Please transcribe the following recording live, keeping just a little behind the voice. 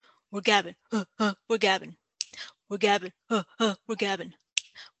We're gabbing. We're gabbing. We're gabbing. We're gabbing.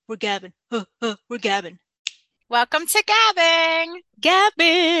 We're gabbing. We're gabbing. Welcome to Gabbing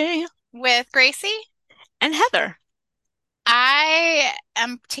Gabbing. with Gracie. And Heather. I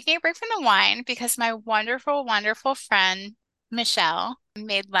am taking a break from the wine because my wonderful, wonderful friend Michelle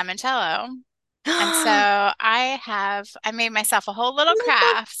made limoncello. And so I made myself a whole little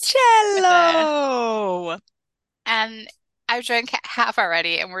craft with it. Limoncello. And I've drank half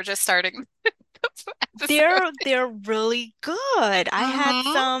already and we're just starting the episode. They're really good. I had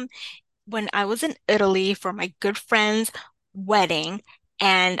Mm-hmm. some when I was in Italy for my good friend's wedding,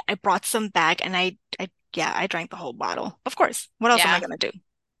 and I brought some back, and I drank the whole bottle. Of course. What else am I Yeah, gonna do?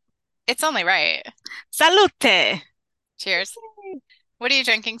 it's only right. Salute. Cheers. What are you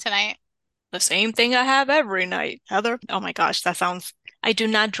drinking tonight? The same thing I have every night. Heather, oh my gosh, that sounds. I do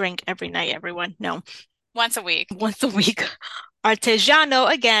not drink every night, everyone. No, Once a week. once a week.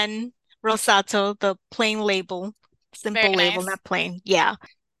 Artigiano again. Rosato, the plain label. Very Simple label, nice. not plain. Yeah,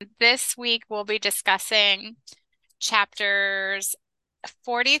 This week we'll be discussing chapters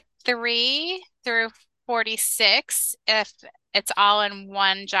 43 through 46 if it's all in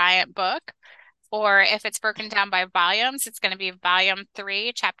one giant book, or if it's broken down by volumes, it's going to be volume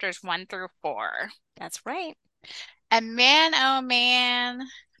 3, chapters 1 through 4. that's right. And man, oh man,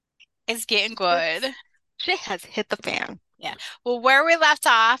 it's getting good. It's shit has hit the fan. Yeah. Well, where we left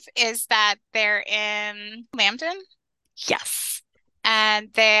off is that they're in Lambton Yes, and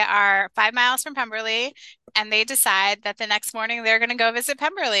they are 5 miles from Pemberley. And they decide that the next morning they're going to go visit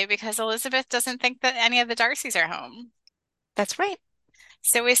Pemberley because Elizabeth doesn't think that any of the Darcys are home. that's right.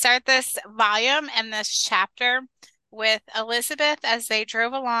 So we start this volume and this chapter with Elizabeth as they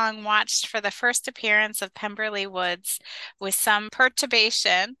drove along, watched for the first appearance of Pemberley Woods with some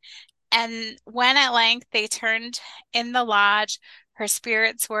perturbation. And when at length they turned in the lodge, her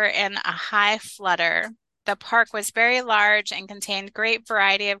spirits were in a high flutter. The park was very large and contained great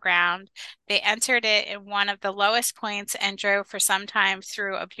variety of ground. They entered it in one of the lowest points and drove for some time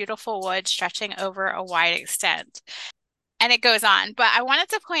through a beautiful wood stretching over a wide extent. And it goes on. But I wanted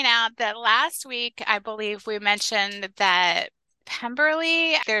to point out that last week, I believe we mentioned that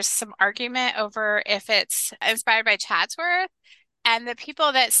Pemberley, there's some argument over if it's inspired by Chatsworth. And the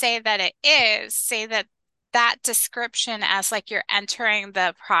people that say that it is say that that description as like you're entering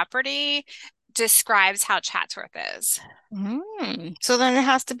the property describes how Chatsworth is. So then it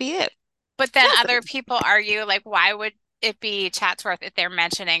has to be it. But then Has to other be. people argue like why would it be Chatsworth if they're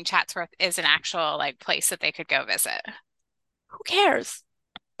mentioning Chatsworth is an actual like place that they could go visit? Who cares?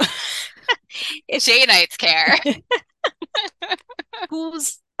 It's Jainites care.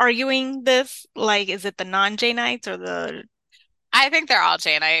 who's arguing this? Like, is it the non-Jainites or the? I think they're all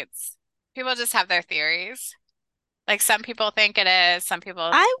Jainites. People just have their theories. Like some people think it is, some people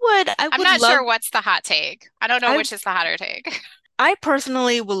I I'm would not love. sure what's the hot take. I don't know I which is the hotter take. I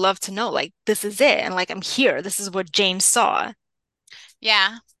personally would love to know. Like, this is it, and like I'm here. This is what Jane saw,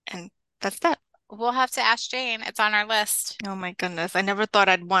 Yeah, and that's that. we'll have to ask Jane. It's on our list. Oh my goodness, I never thought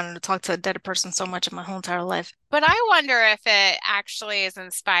I'd want to talk to a dead person so much in my whole entire life. But I wonder if it actually is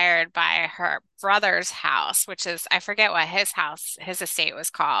inspired by her brother's house, which is, I forget what his house, his estate was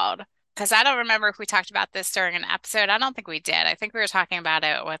called. Because I don't remember if we talked about this during an episode. I don't think we did. I think we were talking about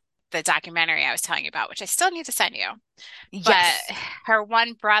it with the documentary I was telling you about, which I still need to send you. But Yes. her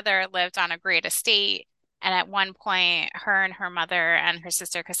one brother lived on a great estate. And at one point, her and her mother and her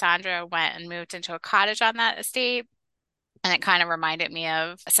sister Cassandra went and moved into a cottage on that estate. And it kind of reminded me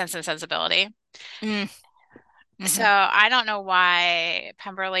of Sense and Sensibility. Mm, So hmm I don't know why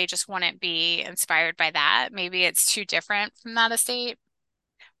Pemberley just wouldn't be inspired by that. Maybe it's too different from that estate.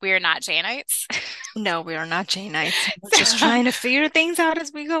 We are not Jainites. No, we are not Jainites. We're just So, trying to figure things out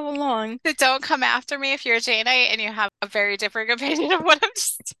as we go along. so don't come after me if you're a Jainite and you have a very different opinion of what I'm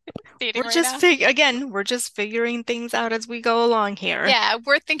just stating We're right just now. fig again, we're just figuring things out as we go along here. Yeah,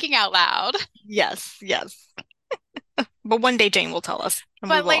 we're thinking out loud. Yes, yes. But one day Jane will tell us, and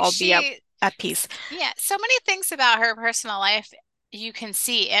we But will like all be at peace. yeah, so many things about her personal life you can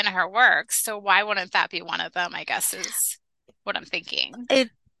see in her work. So why wouldn't that be one of them, I guess, is what I'm thinking. It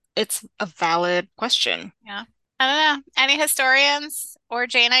it's a valid question. Yeah. I don't know. Any historians or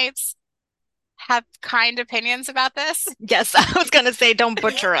Jainites have kind opinions about this? Yes, I was gonna say don't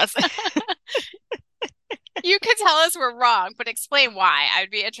butcher us. You could tell us we're wrong, but explain why. I'd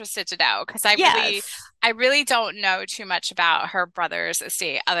be interested to know because Yes. I really don't know too much about her brother's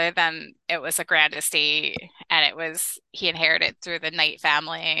estate other than it was a grand estate and it was he inherited through the Knight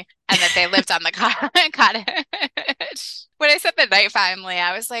family and that they lived on the cottage. When I said the Knight family,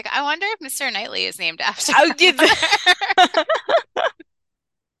 I was like, I wonder if Mr. Knightley is named after I her did. mother.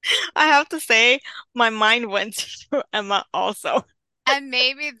 I have to say, my mind went to Emma also. And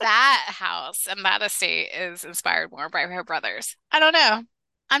maybe that house and that estate is inspired more by her brothers. I don't know.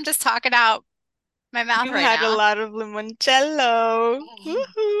 I'm just talking out my mouth You right had a now. lot of limoncello.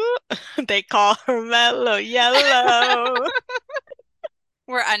 Woohoo. They call her mellow yellow.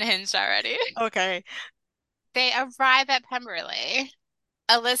 We're unhinged already. Okay. They arrive at Pemberley.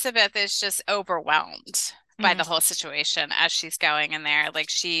 Elizabeth is just overwhelmed by Mm, the whole situation as she's going in there.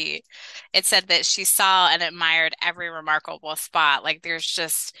 It said that she saw and admired every remarkable spot.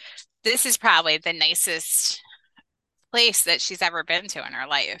 This is probably the nicest place that she's ever been to in her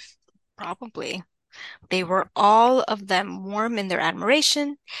life. probably. They were all of them warm in their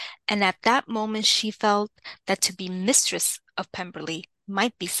admiration, and at that moment she felt that to be mistress of Pemberley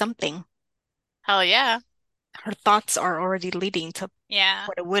might be something. Hell yeah. Her thoughts are already leading to Yeah.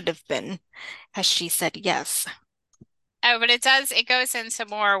 what it would have been had she said yes. Oh, but it goes into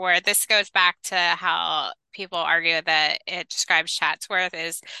more where this goes back to how people argue that it describes Chatsworth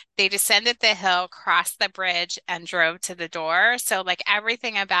is they descended the hill, crossed the bridge, and drove to the door. So like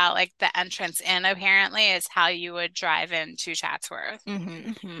everything about like the entrance in apparently is how you would drive into Chatsworth.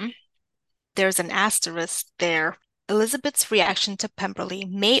 Hmm. There's an asterisk there. Elizabeth's reaction to Pemberley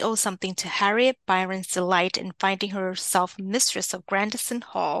may owe something to Harriet Byron's delight in finding herself mistress of Grandison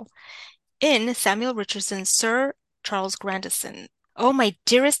Hall in Samuel Richardson's Sir Charles Grandison. Oh, my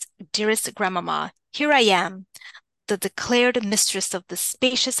dearest, dearest grandmamma, here I am, the declared mistress of the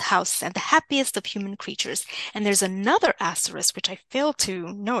spacious house and the happiest of human creatures. And there's another asterisk which I failed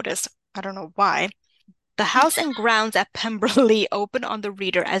to notice. I don't know why. The house and grounds at Pemberley open on the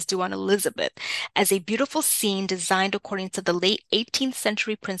reader as do on Elizabeth, as a beautiful scene designed according to the late 18th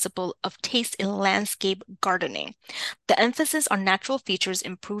century principle of taste in landscape gardening. The emphasis on natural features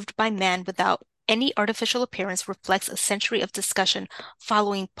improved by man without any artificial appearance reflects a century of discussion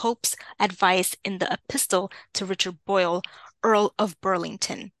following Pope's advice in the epistle to Richard Boyle, Earl of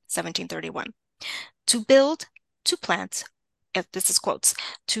Burlington, 1731. To build, to plant, if this is quotes,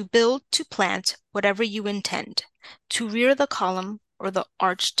 to build, to plant, whatever you intend, to rear the column or the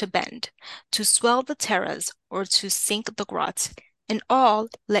arch to bend, to swell the terrace or to sink the grot, in all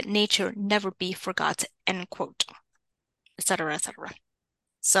let nature never be forgot, end quote, etc., etc.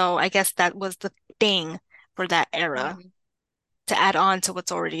 So I guess that was the thing for that era Mhm. to add on to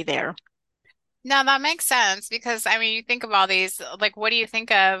what's already there. No, that makes sense because I mean, you think of all these, like, what do you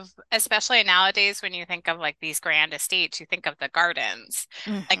think of, especially nowadays when you think of like these grand estates, you think of the gardens.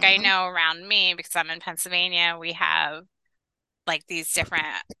 Like, I Hmm. know around me, because I'm in Pennsylvania, we have like these different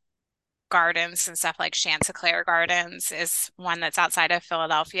gardens and stuff like Chanticleer Gardens is one that's outside of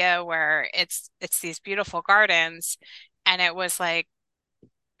Philadelphia where it's these beautiful gardens and it was like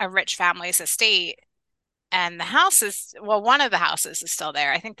a rich family's estate. And the house is, well, one of the houses is still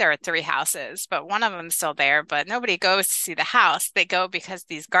there. I think there are three houses, but one of them is still there. But nobody goes to see the house. They go because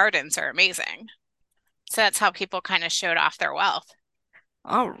these gardens are amazing. So that's how people kind of showed off their wealth.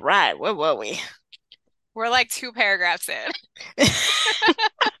 All right, where were we? We're like two paragraphs in,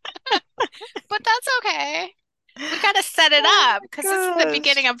 but that's okay. We got to set it Oh up my because this is the gosh.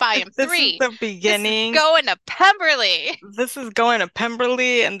 beginning of volume This is three. the This is beginning. going to Pemberley. This is going to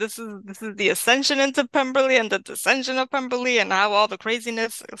Pemberley, and this is the ascension into Pemberley and the descension of Pemberley, and how all the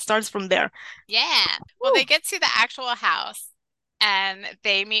craziness starts from there. Yeah. Well, Woo. they get to the actual house and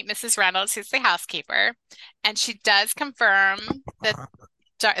they meet Mrs. Reynolds, who's the housekeeper, and she does confirm that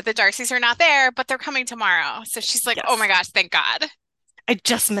the Darcys are not there, but they're coming tomorrow. So she's like, "Oh my Yes, gosh, thank God." I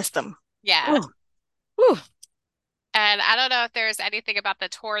just missed them. Yeah. Ooh, ooh. And I don't know if there's anything about the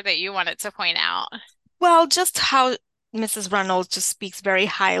tour that you wanted to point out. Well, just how Mrs. Reynolds just speaks very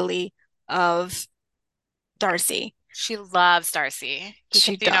highly of Darcy. She loves Darcy. He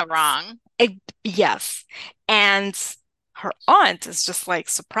can She do no does. wrong. It, yes, and her aunt is just like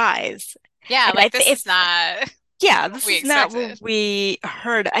surprised. Yeah, And I like think this is if not yeah, what this we is not what expected. we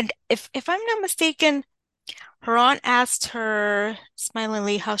heard. And if I'm not mistaken, her aunt asked her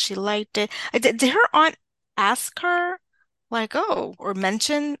smilingly how she liked it. Did her aunt ask her, like, oh, or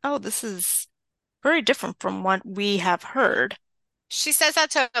mention, oh, this is very different from what we have heard, She says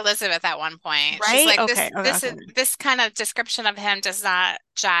that to Elizabeth at one point. She's right? like, Okay, okay, okay. this kind of description of him does not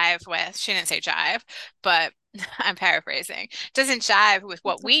jive with, she didn't say jive, but I'm paraphrasing, doesn't jive with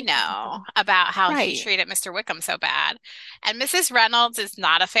what we know about how he Right. treated Mr. Wickham so bad. And Mrs. Reynolds is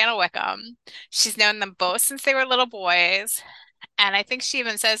not a fan of Wickham. She's known them both since they were little boys. And I think she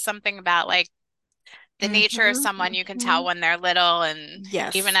even says something about like the nature of Hmm. someone you can tell Hmm. when they're little. And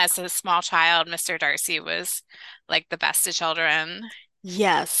even Yes. as a small child, Mr. Darcy was like the best of children.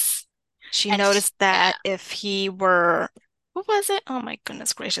 Yes. She And sh noticed yeah, that if he were, Who was it? Oh my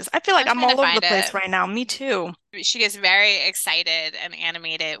goodness gracious. I feel like I'm I'm trying to all over the find place it. right now. Me too. She gets very excited and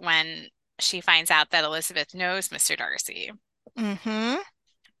animated when she finds out that Elizabeth knows Mr. Darcy. Hmm.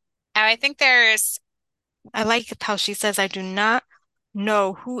 And I think there's, I like how she says, I do not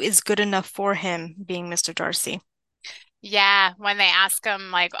know who is good enough for him, being Mr. Darcy. yeah, when they ask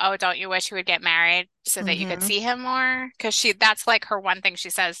him like, "Oh, don't you wish you would get married so that you could Hmm. see him more?" Because that's like her one thing she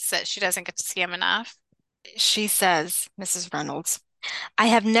says that she doesn't get to see him enough. She says, Mrs. Reynolds, I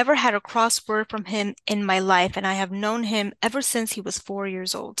have never had a cross word from him in my life, and I have known him ever since he was 4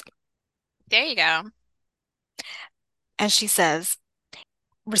 years old. There you go. And she says,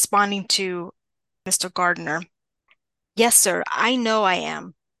 responding to Mr. Gardiner, yes, sir, I know I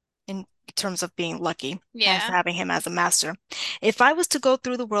am, in terms of being lucky as Yeah, having him as a master. If I was to go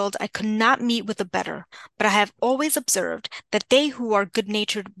through the world, I could not meet with a better, but I have always observed that they who are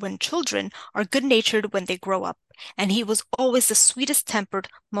good-natured when children are good-natured when they grow up, and he was always the sweetest tempered,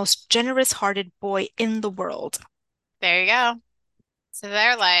 most generous-hearted boy in the world. there you go. So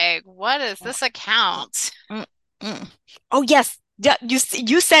they're like, "What is Mm, this mm, account?" mm, mm. Oh yes, yeah,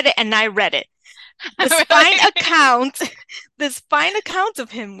 you said it and I read it. This fine Really? account, this fine account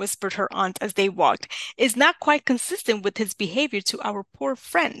of him, whispered her aunt as they walked, is not quite consistent with his behavior to our poor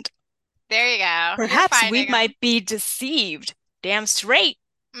friend. There you go. You're Perhaps we finding them. might be deceived. Damn straight.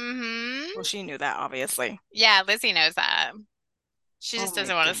 Mm-hmm. Well, she knew that, obviously. Yeah, Lizzie knows that. She Oh just my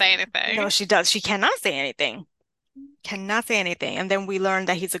doesn't want to say goodness. No, anything. she does. She cannot say anything. Cannot say anything. And then we learn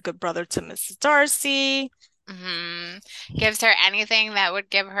that he's a good brother to Mrs. Darcy. Hmm. Gives her anything that would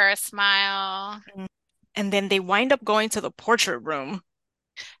give her a smile. And then they wind up going to the portrait room.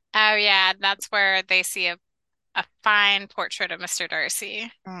 Oh yeah, that's where they see a fine portrait of Mr.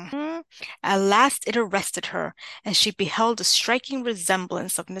 Darcy. Mhm. At last it arrested her, and she beheld a striking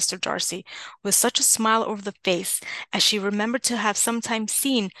resemblance of Mr. Darcy, with such a smile over the face as she remembered to have sometimes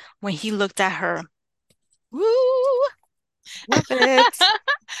seen when he looked at her. Woo! Love it.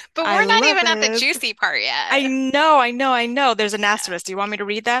 But I we're not love even at the it. juicy part I yet. know, I know, I know. There's an Yeah. asterisk. Do you want me to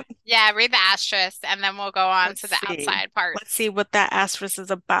read that? Yeah, read the asterisk and then we'll go on Let's to the see. outside Let's see parts. what that asterisk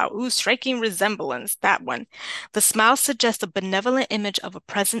is about. Ooh, striking resemblance. That one. The smile suggests a benevolent image of a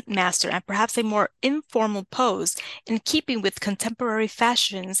present master and perhaps a more informal pose in keeping with contemporary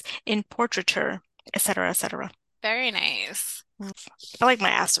fashions in portraiture, etc., etc. Very nice. I like my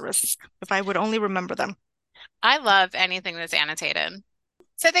asterisks. If I would only remember them. I love anything that's annotated.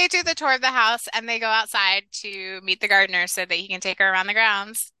 So they do the tour of the house and they go outside to meet the gardener so that he can take her around the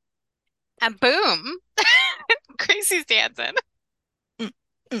grounds. And boom, Gracie's dancing. Mm,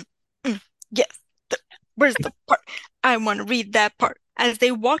 mm, mm. Yes. Where's the part? I want to read that part. As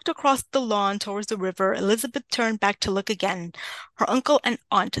they walked across the lawn towards the river, Elizabeth turned back to look again. Her uncle and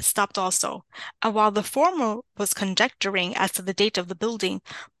aunt stopped also, and while the former was conjecturing as to the date of the building,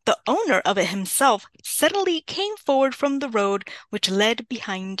 the owner of it himself suddenly came forward from the road which led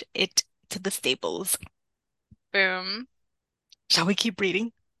behind it to the stables. Boom. Shall we keep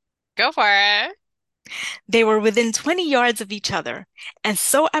reading? Go for it. They were within 20 yards of each other, and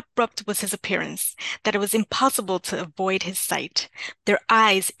so abrupt was his appearance that it was impossible to avoid his sight. Their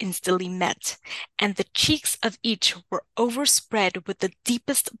eyes instantly met, and the cheeks of each were overspread with the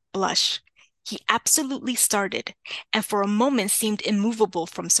deepest blush. He absolutely started, and for a moment seemed immovable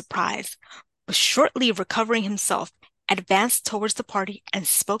from surprise, but shortly recovering himself, advanced towards the party and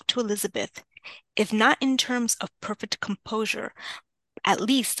spoke to Elizabeth, if not in terms of perfect composure, at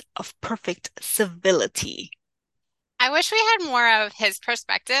least of perfect civility. I wish we had more of his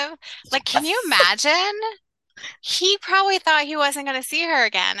perspective. Like, can you imagine? He probably thought he wasn't going to see her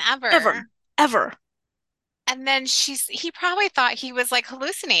again Ever, ever. ever. And then he probably thought he was like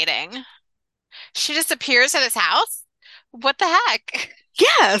hallucinating. She just appears at his house. What the heck?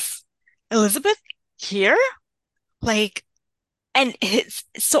 Yes. Elizabeth here? Like, and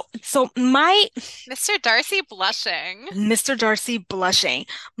my Mr. Darcy blushing. Mr. Darcy blushing.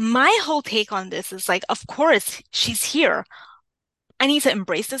 My whole take on this is like, of course, she's here. I need to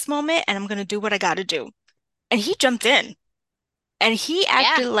embrace this moment and I'm gonna do what I gotta do. And he jumped in and he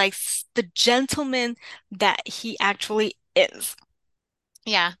Yeah. acted like the gentleman that he actually is.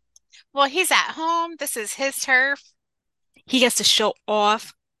 Yeah. Well, he's at home. This is his turf. He gets to show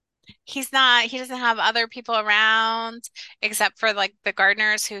off. He doesn't have other people around except for like the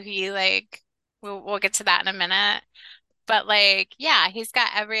gardeners who he like, we'll get to that in a minute. But like, yeah, he's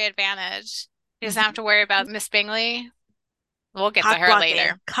got every advantage. He doesn't have Mhm. to worry about Miss Bingley. We'll get to Cock her blocking.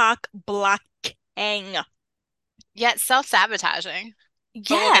 later. Cock blocking. Yet self-sabotaging,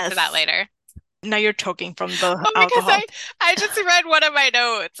 but we'll get to that Yes. later. Now you're choking from the Oh, because alcohol. I just read one of my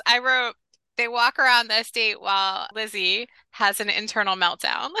notes. I wrote They walk around the estate while Lizzie has an internal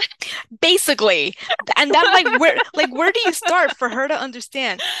meltdown. Basically. And I'm like where do you start for her to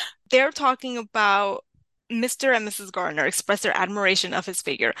understand? They're talking about Mr. and Mrs. Gardner express their admiration of his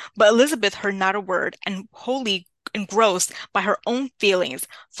figure, but Elizabeth heard not a word and wholly engrossed by her own feelings,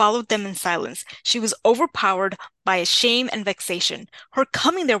 followed them in silence. She was overpowered by shame and vexation. Her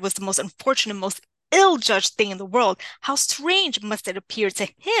coming there was the most unfortunate, most ill-judged thing in the world. How strange must it appear to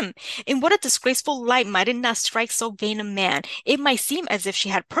him! In what a disgraceful light might it not strike so vain a man! It might seem as if she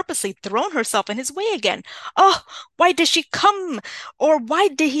had purposely thrown herself in his way again. Oh, why did she come? Or why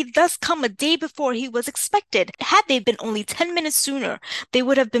did he thus come a day before he was expected? Had they been only 10 minutes sooner, they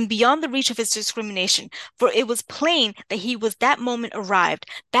would have been beyond the reach of his discrimination, for it was plain that he was that moment arrived,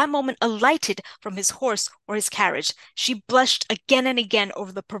 that moment alighted from his horse or his carriage. She blushed again and again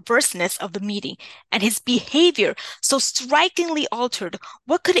over the perverseness of the meeting, and his behavior, so strikingly altered.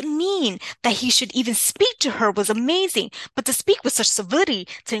 What could it mean? That he should even speak to her was amazing, but to speak with such civility,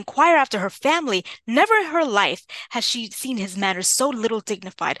 to inquire after her family, never in her life had she seen his manners so little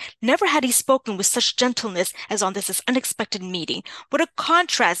dignified. Never had he spoken with such gentleness as on this unexpected meeting. What a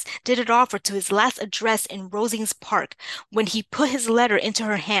contrast did it offer to his last address in Rosings Park, when he put his letter into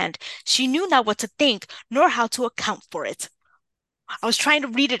her hand. She knew not what to think, nor how to account for it. I was trying to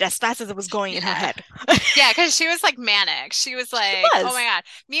read it as fast as it was going in her Yeah. head. Yeah, because she was like manic. She was She like, oh my was. God.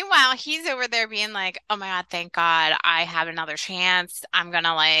 Meanwhile, he's over there being like, oh my God, thank God I have another chance. I'm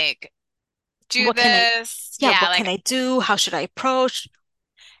gonna like do What can I, this. yeah, Yeah, what can like I do? How should I approach?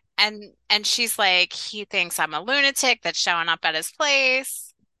 and she's like, he thinks I'm a lunatic that's showing up at his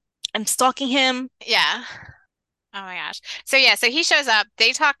place. I'm stalking him, Yeah. Oh my gosh. So yeah, so he shows up,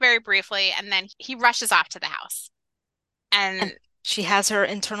 they talk very briefly, and then he rushes off to the house. and And she has her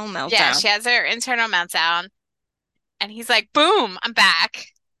internal yeah, meltdown. she has her internal meltdown, and he's like, boom, I'm back.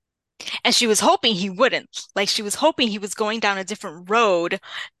 And she was hoping he wouldn't. Like she was hoping he was going down a different road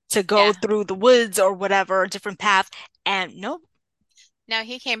to go Yeah. through the woods or whatever, a different path. And nope, No,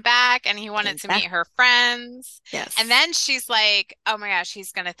 he came back and he wanted came to back. meet her friends. And Yes. then she's like, oh my gosh,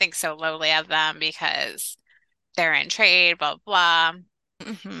 he's gonna think so lowly of them because they're in trade, blah, blah.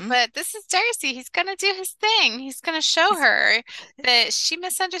 Hmm. But this is Darcy. He's gonna do his thing. He's gonna show He's, her that she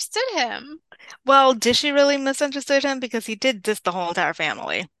misunderstood him. well, did she really misunderstood him? Because he did diss the whole entire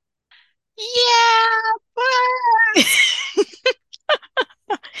family. Yeah, but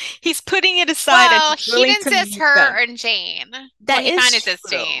He's putting it aside and well, he's he willing didn't to diss meet her them. and Jane. Well, That he kind of is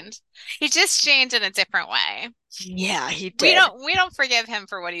true. disdained. He disdained in a different way. Yeah, he We did. don't we don't forgive him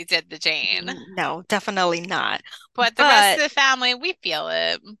for what he did to Jane, No, definitely not. but the rest But of the family, we feel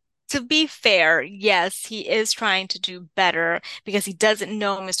it. to be fair, yes, he is trying to do better because he doesn't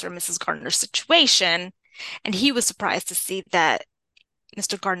know Mr. and Mrs. Gardner's situation. And he was surprised to see that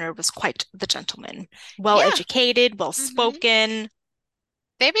Mr. Gardner was quite the gentleman, well Yeah. educated, well hmm spoken.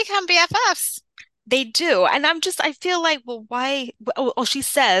 They become BFFs. They do. And I feel like, well, why? Oh, she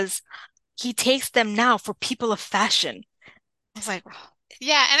says he takes them now for people of fashion. I was like,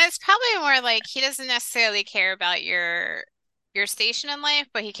 Yeah, and it's probably more like he doesn't necessarily care about your station in life,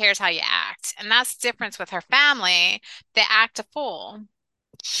 but he cares how you act. And that's the difference with her family. They act a fool.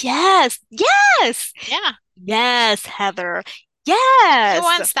 yes, yes, Yeah. yes, Heather. He Yes.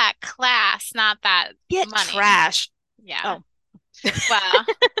 wants that class, not that Get money. trash. Yeah. Oh, Well,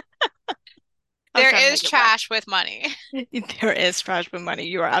 I was there trying to is make it rhyme. trash with money. There is trash with money.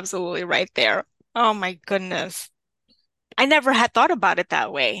 You are absolutely right there. Oh my goodness. I never had thought about it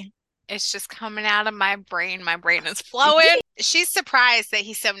that way. It's just coming out of my brain. My brain is flowing. She's surprised that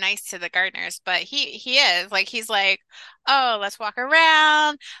he's so nice to the gardeners, but he is. Like he's like, "Oh, let's walk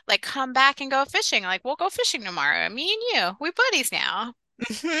around. Like come back and go fishing. Like we'll go fishing tomorrow. Me and you. We buddies now."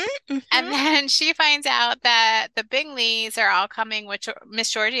 And Hmm. then she finds out that the Bingleys are all coming with Miss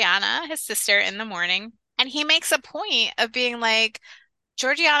Georgiana, his sister, in the morning. And he makes a point of being like,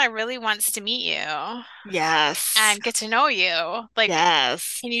 Georgiana really wants to meet you Yes. and get to know you. Like,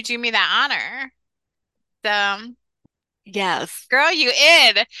 Yes. can you do me that honor? So, Yes. girl, you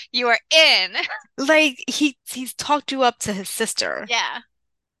in. You are in. Like he's talked you up to his sister. Yeah.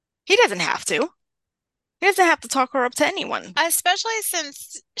 He doesn't have to. He doesn't have to talk her up to anyone. Especially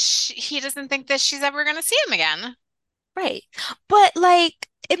since he doesn't think that she's ever going to see him again. Right. But like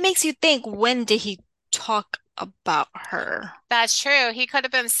it makes you think, when did he talk about her? That's true. He could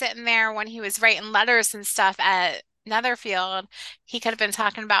have been sitting there when he was writing letters and stuff at Netherfield. He could have been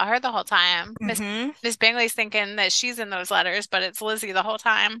talking about her the whole time. Hmm. Miss Bingley's thinking that she's in those letters, but it's Lizzie the whole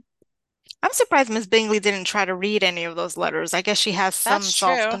time. I'm surprised Miss Bingley didn't try to read any of those letters. I guess she has some That's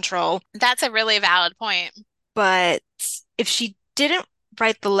true. self-control. That's a really valid point. But if she didn't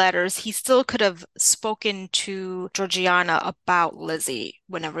write the letters, he still could have spoken to Georgiana about Lizzie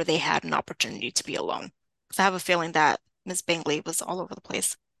whenever they had an opportunity to be alone. Because I have a feeling that Miss Bingley was all over the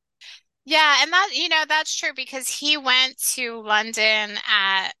place. Yeah, and that, that's true because he went to London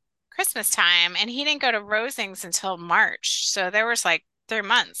at Christmas time and he didn't go to Rosings until March. So there was like 3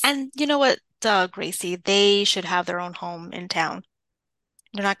 months. And you know what, Gracie, they should have their own home in town.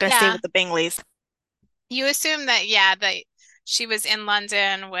 They're not going to stay Yeah. with the Bingleys. You assume that, yeah, that she was in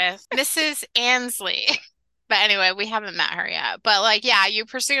London with Mrs. Annesley. But anyway, we haven't met her yet. But like, yeah, you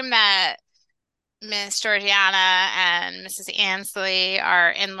presume that Miss Georgiana and Mrs. Annesley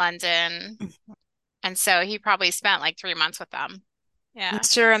are in London. And so he probably spent like 3 months with them. Yeah.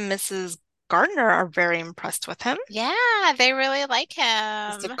 Mr. and Mrs. Gardner are very impressed with him. Yeah, they really like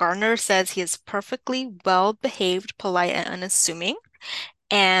Mr. him. Gardner says he is perfectly well behaved, polite, and unassuming.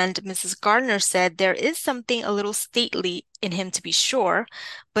 And Mrs. Gardner said there is something a little stately in him to be sure,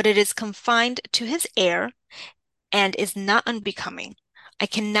 but it is confined to his air and is not unbecoming. I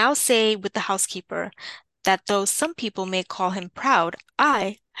can now say with the housekeeper that though some people may call him proud,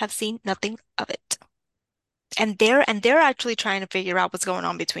 I have seen nothing of it. And they're actually trying to figure out what's going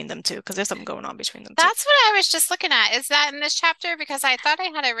on between them too, because there's something going on between them too. That's what I was just looking at. Is that in this chapter? Because I thought I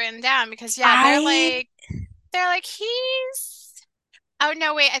had it written down because yeah, I they're like he's Oh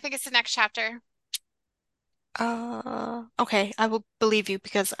no, wait, I think it's the next chapter. okay, I will believe you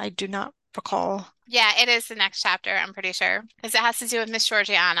because I do not recall. Yeah, it is the next chapter, I'm pretty sure. Because it has to do with Miss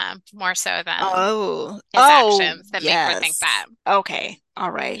Georgiana more so than Oh, his oh, actions that make her think yes. that. Okay,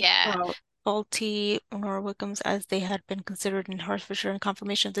 all right. Yeah. Well, faulty nor Wickham's as they had been considered in Hertfordshire and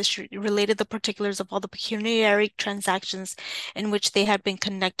confirmation of this related the particulars of all the pecuniary transactions in which they had been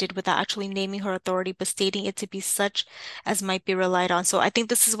connected without actually naming her authority, but stating it to be such as might be relied on. So I think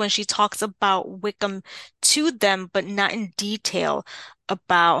this is when she talks about Wickham to them, but not in detail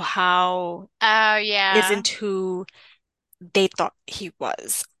about how Oh yeah. isn't who they thought he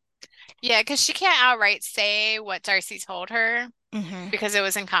was. Yeah, because she can't outright say what Darcy told her Hmm. because it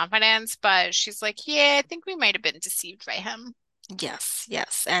was in confidence, but she's like, yeah, I think we might have been deceived by him. Yes,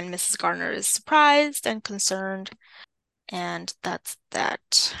 yes. And Mrs. Garner is surprised and concerned, and that's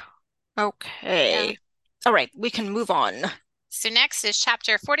that. Yeah. Okay. All right, we can move on. So next is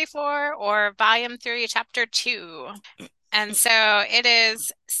chapter 44 or volume 3, chapter 2. And so it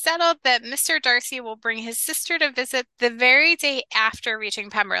is settled that Mr. Darcy will bring his sister to visit the very day after reaching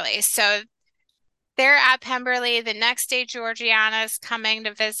Pemberley. So they're at Pemberley. The next day, Georgiana's coming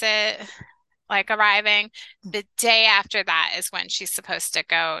to visit, like arriving. The day after that is when she's supposed to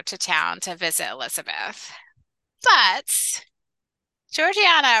go to town to visit Elizabeth. But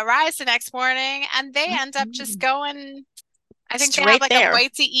Georgiana arrives the next morning and they end up just Mhm. going. I think they have Straight like a there.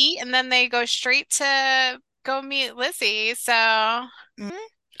 bite to eat and then they go straight to go meet Lizzie. So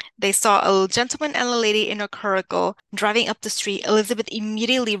Mhm. They saw a gentleman and a lady in a curricle driving up the street. Elizabeth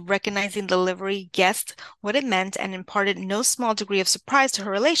immediately recognizing the livery, guessed what it meant and imparted no small degree of surprise to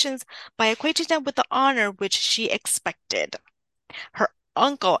her relations by acquainting them with the honor which she expected. Her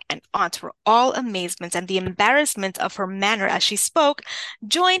uncle and aunt were all amazement, and the embarrassment of her manner as she spoke,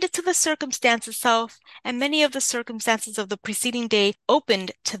 joined to the circumstance itself, and many of the circumstances of the preceding day,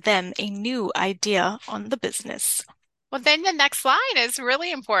 opened to them a new idea on the business. well, then the next line is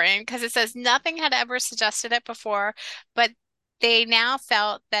really important because it says nothing had ever suggested it before, but they now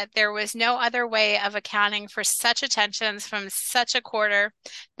felt that there was no other way of accounting for such attentions from such a quarter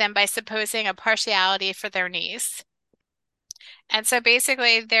than by supposing a partiality for their niece. And so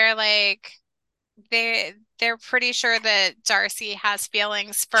basically they're like they're pretty sure that Darcy has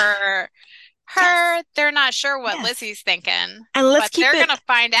feelings for Yes, her. They're not sure what yes. Lizzie's thinking, And let's but keep they're it gonna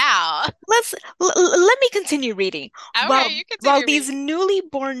find out. let me continue reading. Okay, you While continue these reading. newly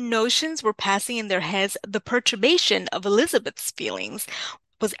born notions were passing in their heads, the perturbation of Elizabeth's feelings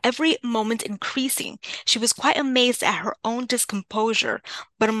was every moment increasing. She was quite amazed at her own discomposure,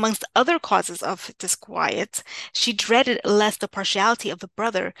 but amongst other causes of disquiet, she dreaded lest the partiality of the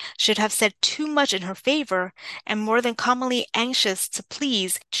brother should have said too much in her favor, and more than commonly anxious to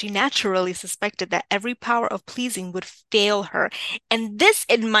please, she naturally suspected that every power of pleasing would fail her. And this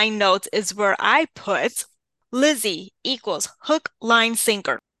in my notes is where I put Lizzie equals hook, line,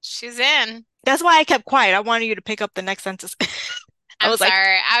 sinker. She's in. That's why I kept quiet. I wanted you to pick up the next sentence. I I'm was like,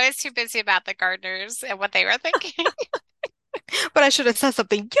 sorry. I was too busy about the gardeners and what they were thinking. but I should have said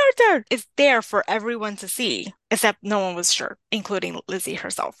something. Your turn is there for everyone to see, except no one was sure, including Lizzie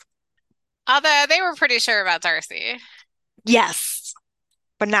herself. Although they were pretty sure about Darcy. Yes,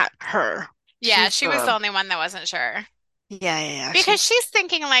 but not her. Yeah, She's she was the the only one that wasn't sure. Yeah, yeah, yeah. Because She's she's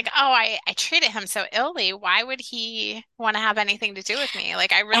thinking like, oh, I treated him so illy. Why would he want to have anything to do with me?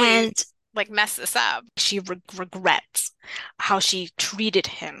 Like I really and like messed this up. she regrets how she treated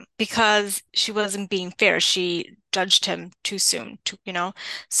him because she wasn't being fair. She judged him too soon,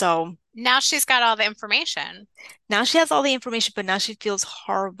 So Now she's got all the information. now she has all the information, but now she feels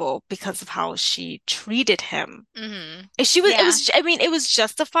horrible because of how she treated him. Hmm. And it Yeah. was, I mean, it was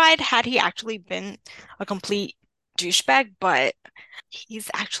justified had he actually been a complete douchebag, but he's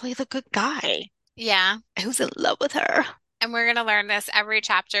actually the good guy Yeah. who's in love with her. And we're gonna learn this every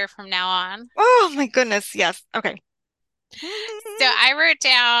chapter from now on. Oh my goodness, yes. Okay. So I wrote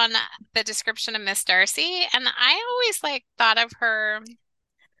down the description of Miss Darcy, and I always like thought of her.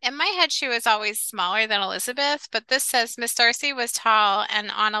 In my head, she was always smaller than Elizabeth, but this says Miss Darcy was tall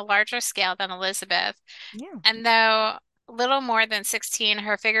and on a larger scale than Elizabeth. Yeah. And though little more than 16,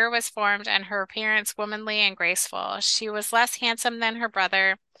 her figure was formed and her appearance womanly and graceful. She was less handsome than her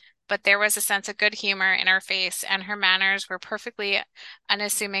brother, but there was a sense of good humor in her face, and her manners were perfectly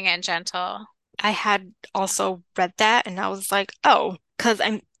unassuming and gentle. I had also read that and I was like, oh, because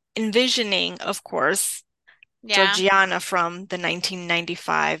I'm envisioning, of course, Yeah. Georgiana from the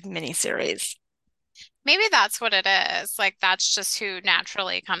 1995 miniseries. Maybe that's what it is. Like, that's just who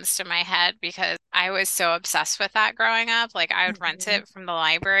naturally comes to my head because I was so obsessed with that growing up. Like, I would rent Mhm. it from the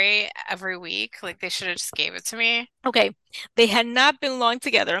library every week. Like, they should have just gave it to me. Okay, they had not been long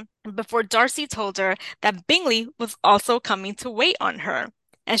together before Darcy told her that Bingley was also coming to wait on her,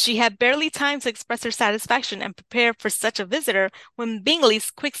 and she had barely time to express her satisfaction and prepare for such a visitor when Bingley's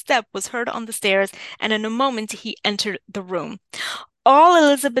quick step was heard on the stairs, and in a moment he entered the room. All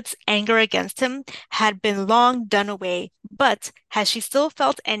Elizabeth's anger against him had been long done away, but had she still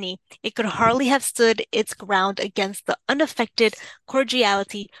felt any, it could hardly have stood its ground against the unaffected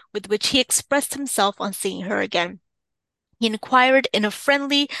cordiality with which he expressed himself on seeing her again. He inquired in a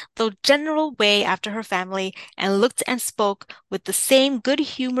friendly, though general way after her family, and looked and spoke with the same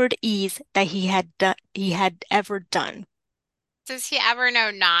good-humored ease that he had ever done. Does he ever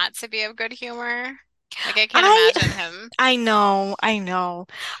know not to be of good humor? Like, I can't I imagine him. I know, I know.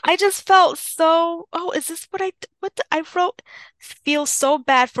 I just felt so, oh, is this I wrote? Feel so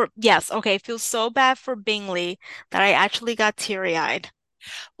bad for, yes, okay, feel so bad for Bingley that I actually got teary-eyed.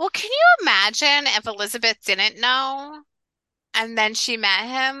 Well, can you imagine if Elizabeth didn't know and then she met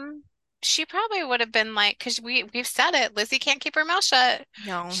him? She probably would have been like, because we've said it, Lizzie can't keep her mouth shut.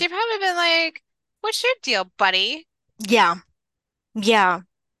 No. She probably been like, "What's your deal, buddy?" Yeah, yeah.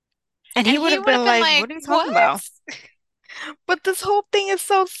 And And he would he have would been have been like, like, what are you "What?" talking about? But this whole thing is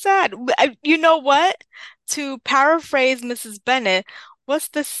so sad. You know what? To paraphrase Mrs. Bennet, what's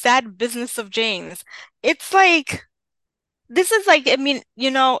the sad business of James? It's like, this is like, I mean,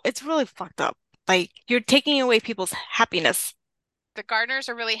 it's really fucked up. Like, you're taking away people's happiness. The gardeners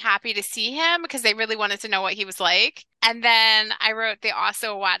are really happy to see him because they really wanted to know what he was like. And then I wrote they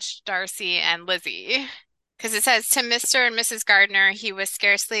also watched Darcy and Lizzie. Because it says to Mr. and Mrs. Gardner, he was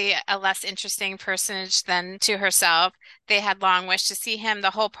scarcely a less interesting personage than to herself. They had long wished to see him.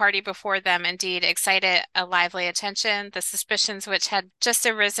 The whole party before them, indeed, excited a lively attention. The suspicions which had just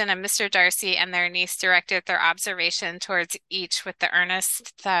arisen of Mr. Darcy and their niece directed their observation towards each with the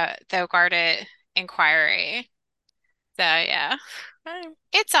earnest, though guarded inquiry. So, yeah. Right.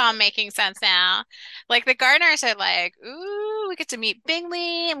 It's all making sense now. Like the Gardeners are like, ooh, we get to meet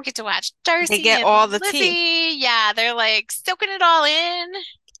Bingley and we get to watch They Darcy get and all the tea. Lizzie. Yeah, they're like soaking it all in.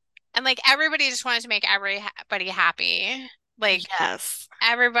 And like everybody just wanted to make everybody happy. Like Yes.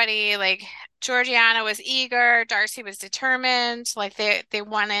 everybody, like Georgiana was eager, Darcy was determined. Like they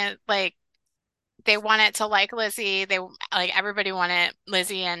wanted to like Lizzie. They like everybody wanted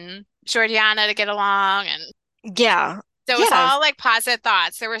Lizzie and Georgiana to get along and Yeah. so it was Yes. all like positive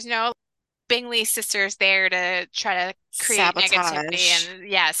thoughts. There was no Bingley sisters there to try to create negativity Sabotage. and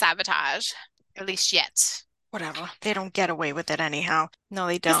yeah, sabotage, at least yet. Whatever. They don't get away with it anyhow. No,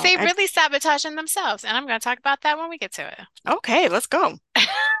 they Because don't. they really sabotage in themselves. And I'm going to talk about that when we get to Okay, let's go. it.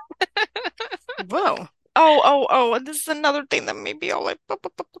 Whoa. And this is another thing that made me all like,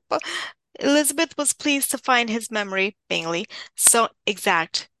 Elizabeth was pleased to find his memory, Bingley, so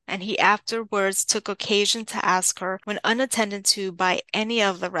exact, and he afterwards took occasion to ask her, when unattended to by any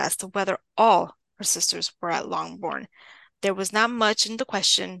of the rest, whether all her sisters were at Longbourn. There was not much in the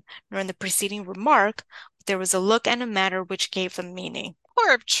question, nor in the preceding remark, but there was a look and a manner which gave them meaning.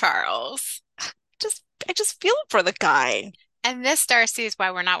 Poor Charles. Just, I just feel for the guy. And this, Darcy, is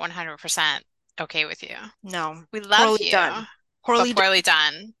why we're not 100% okay with you. No, We love poorly you, done. but Poorly done. poorly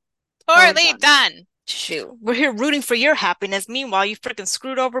done. Poorly Poorly done. done. Shoot, we're here rooting for your happiness. Meanwhile, you freaking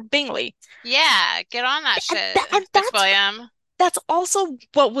screwed over Bingley. Yeah, get on that And, that, shit, and Fitzwilliam. that's also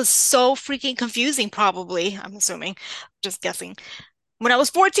what was so freaking confusing, probably, I'm assuming, just guessing, when I was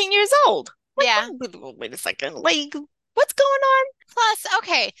 14 years old. Like, Yeah. wait a second. Like, what's going on? Plus,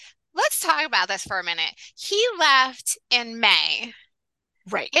 okay, let's talk about this for a minute. He left in May.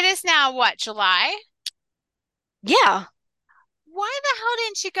 Right. It is now what, July? Yeah, Why the hell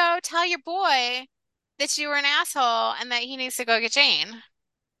didn't you go tell your boy that you were an asshole and that he needs to go get Jane?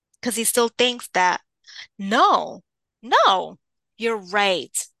 because he still thinks that. No, no, you're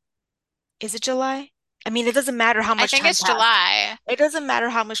right. Is it July? I mean, it doesn't matter how I much think time it's passed. July. It doesn't matter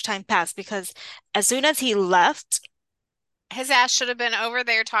how much time passed because as soon as he left, His ass should have been over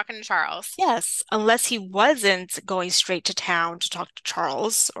there talking to Charles. yes, unless he wasn't going straight to town to talk to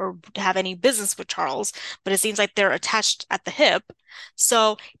Charles or have any business with Charles, but it seems like they're attached at the hip.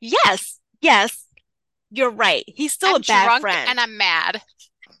 So, yes, you're right. He's still a I'm bad drunk friend. and I'm mad.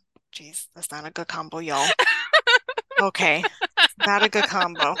 Jeez, that's not a good combo, y'all. Okay, not a good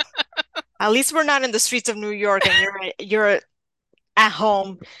combo. At least we're not in the streets of New York and you're at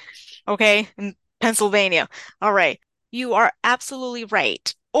home, okay, in Pennsylvania. All right. You are absolutely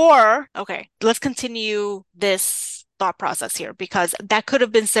right. Or, okay, let's continue this thought process here because that could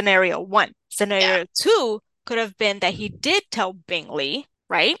have been scenario one. Yeah. Scenario two could have been that he did tell Bingley,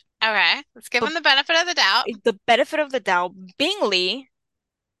 right? Okay. Let's give But him the benefit of the doubt. the benefit of the doubt, Bingley,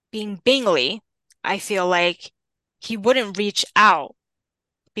 being Bingley, I feel like he wouldn't reach out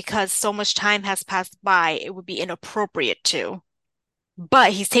because so much time has passed by, it would be inappropriate to.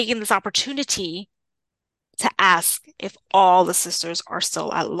 But he's taking this opportunity to ask if all the sisters are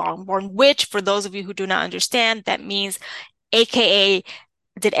still at Longbourn, which, for those of you who do not understand, that means AKA,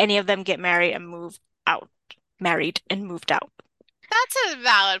 did any of them get married and move out? Married and moved out. That's a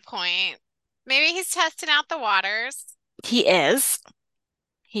valid point. Maybe he's testing out the waters. He is.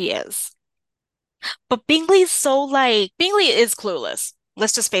 He is. But Bingley's so like, Bingley is clueless.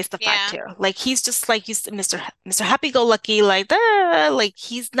 Let's just face the fact Yeah. here. Like he's just like he's Mr. Happy-go-lucky, like like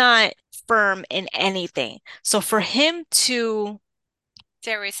he's not firm in anything. So for him to,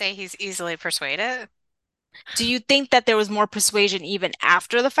 Dare we say he's easily persuaded? do you think that there was more persuasion even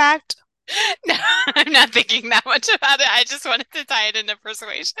after the fact? No, I'm not thinking that much about it. I just wanted to tie it into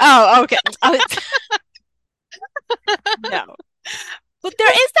persuasion. Oh, okay. No. But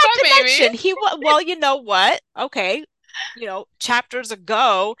there is that But maybe. connection. Well, you know what? Okay. Chapters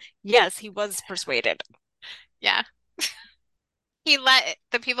ago, yes, he was persuaded. Yeah. He let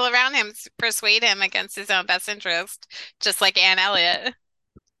the people around him persuade him against his own best interest, just like Anne Elliot.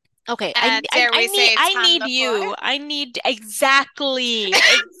 Okay, And dare we say I Tom need the Fool? you. I need exactly.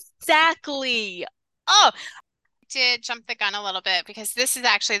 Oh, Did jump the gun a little bit because this is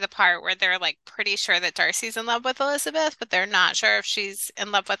actually the part where they're like pretty sure that Darcy's in love with Elizabeth, but they're not sure if she's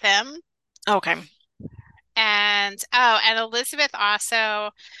in love with him. okay. And oh, and Elizabeth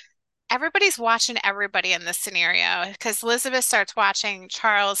also, everybody's watching everybody in this scenario because Elizabeth starts watching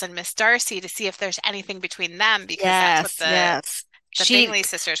Charles and Miss Darcy to see if there's anything between them because that's what Yes, yes. the She Bingley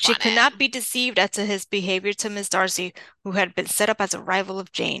sisters she could not wanted. be deceived as to his behavior to Miss Darcy, who had been set up as a rival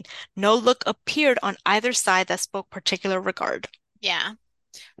of Jane. No look appeared on either side that spoke particular regard. Yeah,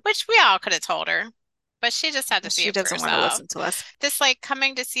 which we all could have told her, but she just had to see She it for doesn't want to herself. listen to us. This like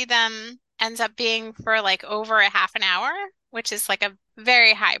coming to see them ends up being for like over a half an hour, which is like a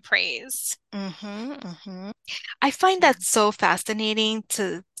very high praise. Hmm. I find that so fascinating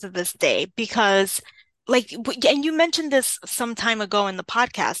to this day because and you mentioned this some time ago in the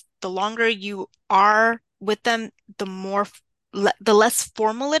podcast, the longer you are with them, the more the less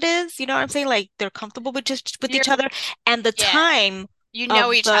formal it is, you know what I'm saying? Like they're comfortable with just with You're, each other and the yeah, time you know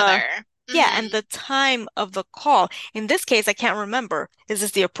of each the other. yeah, and Hmm. the time of the call. In this case, I can't remember. Is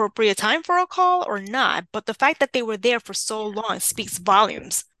this the appropriate time for a call or not? But the fact that they were there for so long speaks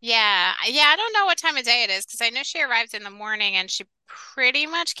volumes. Yeah, yeah, I don't know what time of day it is because I know she arrived in the morning and she pretty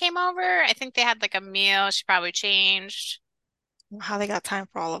much came over. I think they had like a meal. She probably changed. How they got time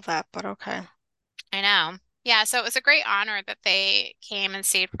for all of that, but okay. I know. Yeah, so it was a great honor that they came and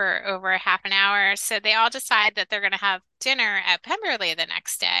stayed for over a half an hour. So they all decide that they're going to have dinner at Pemberley the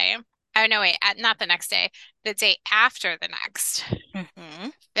next day. Oh, no, wait, not the next day, the day after the next. Hmm.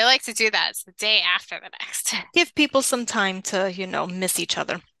 They like to do that. It's the day after the next. Give people some time to, miss each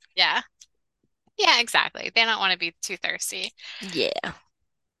other. Yeah. Yeah, exactly. They don't want to be too thirsty. Yeah.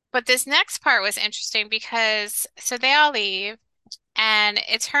 But this next part was interesting because so they all leave, and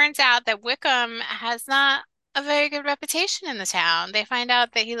it turns out that Wickham has not a very good reputation in the town. They find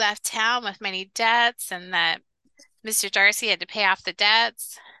out that he left town with many debts and that Mr. Darcy had to pay off the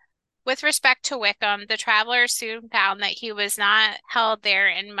debts. With respect to Wickham, the travelers soon found that he was not held there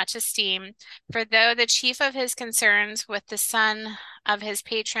in much esteem, for though the chief of his concerns with the son of his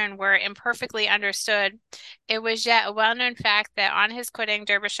patron were imperfectly understood, it was yet a well-known fact that on his quitting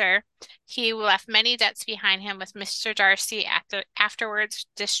Derbyshire, he left many debts behind him, with Mr. Darcy afterwards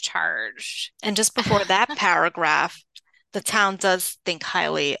discharged. And just before that paragraph, the town does think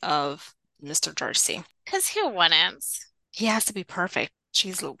highly of Mr. Darcy. Because who wouldn't? He has to be perfect.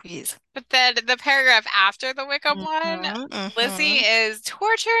 Jeez Louise. But then the paragraph after the Wickham one, Hmm Lizzie hmm is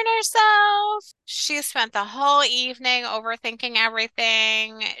torturing herself. She spent the whole evening overthinking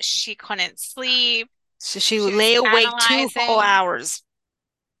everything. She couldn't sleep. So she She would was lay awake 2 whole analyzing. hours.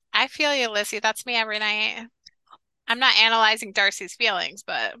 I feel you, Lizzie. That's me every night. I'm not analyzing Darcy's feelings,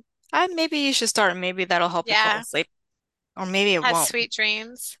 but Maybe you should start. Maybe that'll help you fall yeah, asleep. Or maybe it has won't. sweet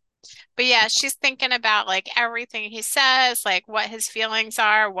dreams. But yeah, she's thinking about like everything he says, like what his feelings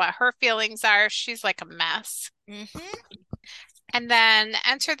are, what her feelings are. She's like a mess. Hmm And then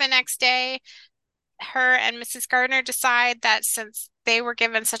enter the next day. Her and Mrs. Gardner decide that since they were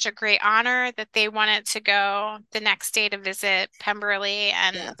given such a great honor, that they wanted to go the next day to visit Pemberley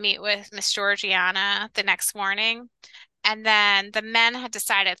Yeah. and meet with Miss Georgiana the next morning. And then the men had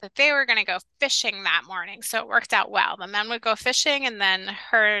decided that they were going to go fishing that morning. So it worked out well. The men would go fishing, and then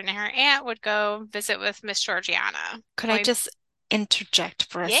her and her aunt would go visit with Miss Georgiana. Could And I we, just interject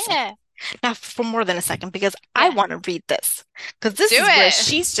for a second? yeah, Not for more than a second, because I yeah, want to read this. Because this do is where it.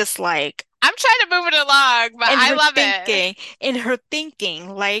 she's just like, I'm trying to move it along, but in I her love it. thinking, in her thinking,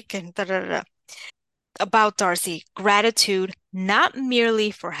 like, and da da da. About Darcy, gratitude not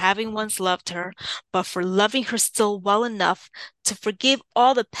merely for having once loved her, but for loving her still well enough to forgive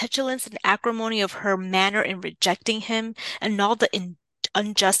all the petulance and acrimony of her manner in rejecting him, and all the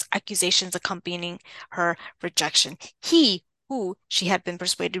unjust accusations accompanying her rejection. He, who she had been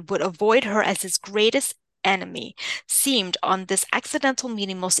persuaded would avoid her as his greatest enemy, seemed on this accidental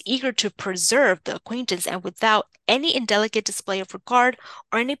meeting most eager to preserve the acquaintance, and without any indelicate display of regard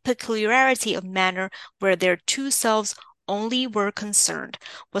or any peculiarity of manner where their two selves only were concerned,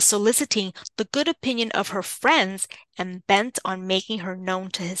 was soliciting the good opinion of her friends and bent on making her known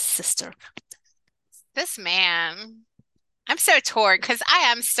to his sister. This man. I'm so torn because I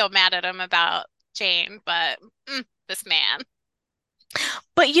am still mad at him about Jane, but this man.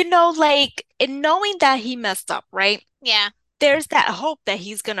 But like in knowing that he messed up, right? Yeah, There's that hope that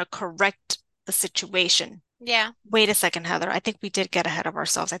he's gonna correct the situation. yeah. Wait a second, Heather. I think we did get ahead of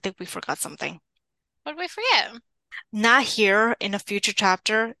ourselves. I think we forgot something. What did we forget? Not here in a future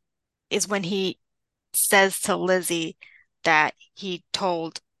chapter is when he says to Lizzie that he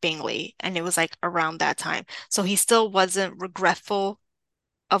told Bingley, and it was like around that time. So he still wasn't regretful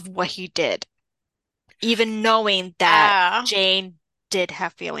of what he did, even knowing that Oh, Jane did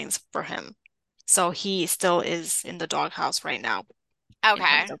have feelings for him. So he still is in the doghouse right now in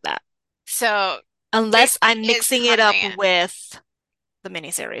terms okay. of that. So Unless Bingley I'm is mixing it up coming. with the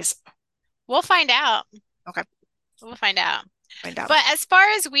miniseries. We'll find out. Okay, We'll find out. find out. But as far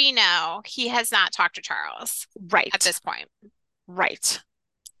as we know, he has not talked to Charles at Right, this point. right,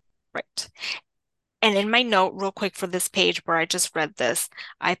 right. And in my note, real quick for this page where I just read this,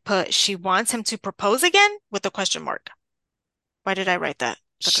 I put she wants him to propose again with a question mark. Why did I write that?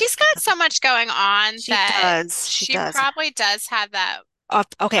 She's got so much going on She that does. She she does. probably does have that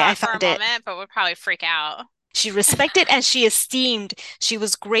Okay, I thought for a found it. moment, but would probably freak out. She respected and she esteemed. She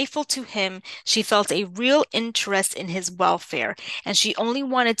was grateful to him. She felt a real interest in his welfare, and she only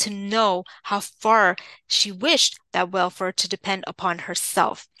wanted to know how far she wished that welfare to depend upon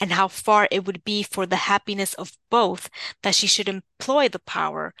herself, and how far it would be for the happiness of both that she should employ the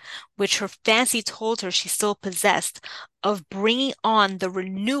power, which her fancy told her she still possessed, of bringing on the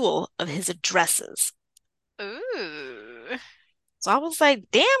renewal of his addresses. Ooh. So I was like,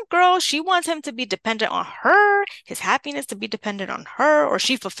 damn, girl, she wants him to be dependent on her, his happiness to be dependent on her, or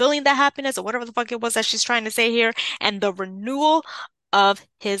she fulfilling that happiness, or whatever the fuck it was that she's trying to say here, and the renewal of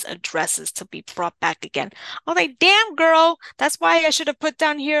his addresses to be brought back again. I was like, damn, girl, that's why I should have put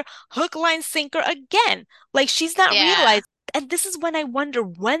down here hook, line, sinker again. Like, she's not Yeah. realizing. And this is when I wonder,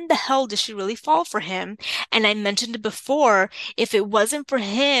 when the hell did she really fall for him? And I mentioned it before, if it wasn't for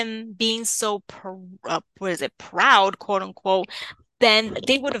him being so, what is it, proud, quote unquote, then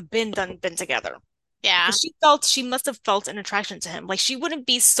they would have been together. Yeah. Because she must have felt an attraction to him. Like she wouldn't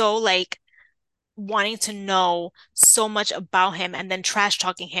be so like wanting to know so much about him and then trash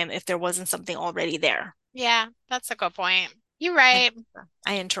talking him if there wasn't something already there. Yeah. That's a good point. You're I, right.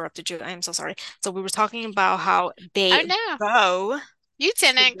 I interrupted you. I am so sorry. So we were talking about how Oh they no, go you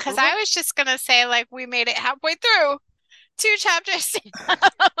didn't, because to I was just gonna say like we made it halfway through. Two chapters.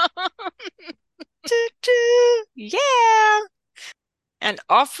 Choo choo. Yeah. And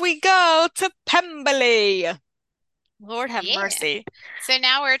off we go to Pemberley. Lord have Yeah. mercy. So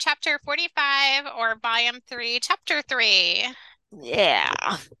now we're chapter 45 or volume 3, chapter 3. Yeah.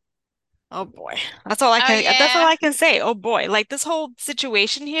 Oh boy. Oh That's all yeah. I can say. Oh boy. Like this whole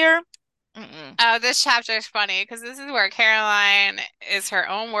situation here. Mm-mm. Oh, this chapter is funny because this is where Caroline is her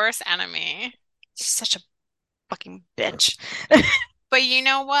own worst enemy. She's such a fucking bitch. But you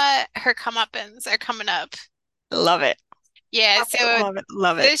know what? Her comeuppance are coming up. Love it. Yeah, Love it. so Love it.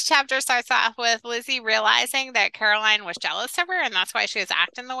 Love it. this chapter starts off with Lizzie realizing that Caroline was jealous of her and that's why she was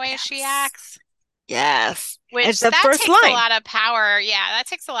acting the way she Yes. acts. Yes. It's Which the that first takes a line. lot of power. Yeah, that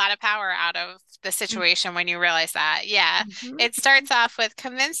takes a lot of power out of the Mm-hmm. situation when you realize that. Yeah. It Mm-hmm. starts off with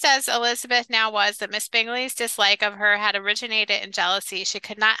convinced as Elizabeth now was that Miss Bingley's dislike of her had originated in jealousy, she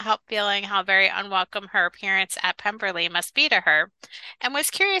could not help feeling how very unwelcome her appearance at Pemberley must be to her, and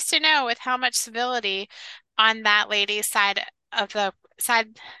was curious to know with how much civility on that lady's side the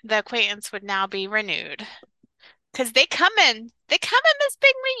acquaintance would now be renewed. Because they come in, Miss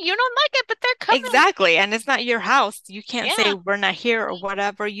Bingley. You don't like it, but they're coming. Exactly. And it's not your house. You can't say Yeah. we're not here or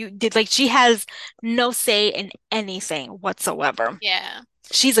whatever. You did like she has no say in anything whatsoever. Yeah.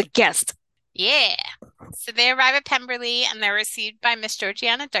 She's a guest. Yeah. So they arrive at Pemberley and they're received by Miss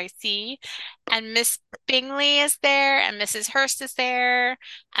Georgiana Darcy, and Miss Bingley is there, and Mrs. Hurst is there,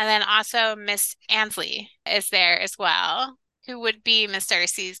 and then also Miss Ansley is there as well, who would be Miss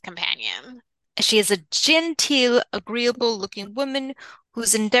Darcy's companion. She is a genteel, agreeable looking woman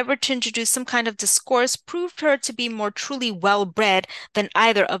whose endeavor to introduce some kind of discourse proved her to be more truly well bred than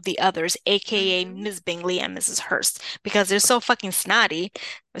either of the others, aka Hmm. Miss Bingley and Mrs. Hurst, because they're so fucking snotty,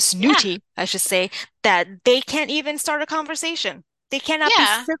 Yeah. snooty, I should say, that they can't even start a conversation. They cannot be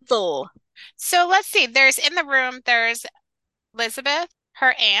Yeah. civil. So let's see. There's in the room, there's Elizabeth,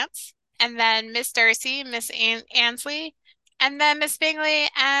 her aunts, and then Miss Darcy, Ansley, and then Miss Bingley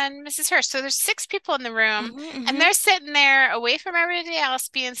and Mrs. Hurst. So there's six people in the room, and Hmm. they're sitting there away from everybody else,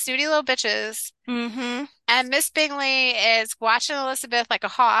 being snooty little bitches. Hmm. And Miss Bingley is watching Elizabeth like a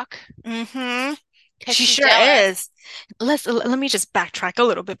hawk Hmm. because She she's sure jealous. is. Let me just backtrack a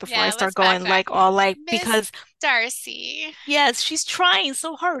little bit before I Yeah, start let's going backtrack. like all like Miss because Darcy, yes, she's trying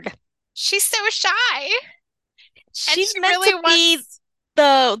so hard. she's so shy, and She's she meant really to be wants.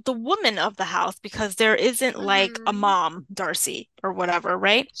 the woman of the house because there isn't like a Mhm. mom, Darcy or whatever,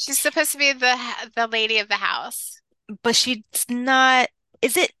 right? She's supposed to be the lady of the house. But she's not,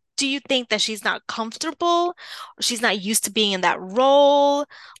 is it, do you think that she's not comfortable or she's not used to being in that role?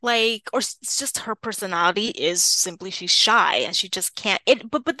 Like, or it's just her personality is simply she's shy and she just can't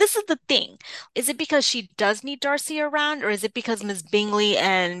but this is the thing. Is it because she does need Darcy around, or is it because Miss Bingley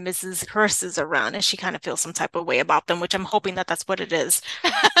and Mrs. Hurst is around and she kind of feels some type of way about them, which I'm hoping that that's what it is.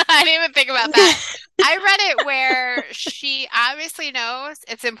 I didn't even think about that. I read it where she obviously knows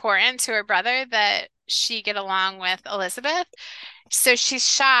it's important to her brother that she get along with Elizabeth. So she's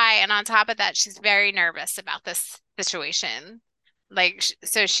shy, and on top of that, she's very nervous about this situation. Like,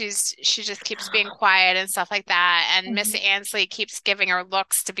 so she just keeps being quiet and stuff like that. And Miss Ansley keeps giving her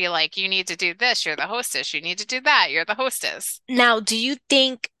looks to be like, you need to do this. You're the hostess. You need to do that. You're the hostess. Now, do you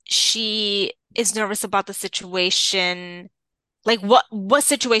think she is nervous about the situation? Like what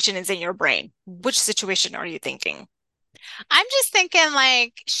situation is in your brain? Which situation are you thinking? I'm just thinking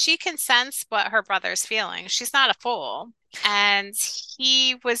like she can sense what her brother's feeling. She's not a fool. And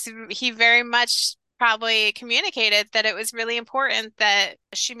he very much probably communicated that it was really important that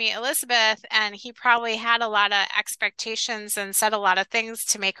she meet Elizabeth, and he probably had a lot of expectations and said a lot of things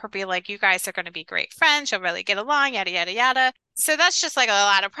to make her be like, you guys are going to be great friends, you'll really get along, yada yada yada. So that's just like a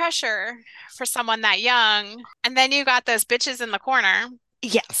lot of pressure for someone that young. And then you got those bitches in the corner.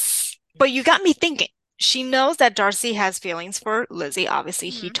 Yes. But you got me thinking. She knows that Darcy has feelings for Lizzie. Obviously,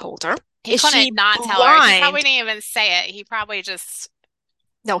 he Mhm. told her. He Is couldn't she not tell her. He probably blind? didn't even say it. He probably just,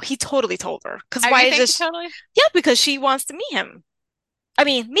 No, he totally told her. Because oh, why you is think he this? totally? Yeah, because she wants to meet him. I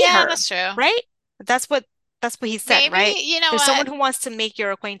mean, meet Yeah, her, that's true. right? That's what that's what he said, Maybe, right? you know There's someone what? who wants to make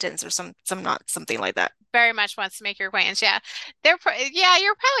your acquaintance or some not something like that. Very much wants to make your acquaintance. Yeah. Yeah,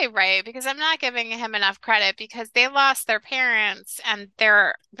 you're probably right because I'm not giving him enough credit because they lost their parents and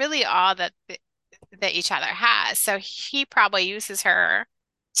they're really all that each other has. So he probably uses her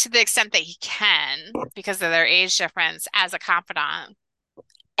to the extent that he can because of their age difference as a confidant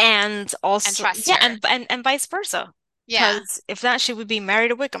And and also, trusts yeah, her. and vice versa. Yeah. Because if not, she would be married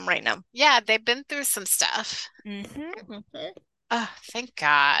to Wickham right now. Yeah, they've been through some stuff. Hmm. Oh, thank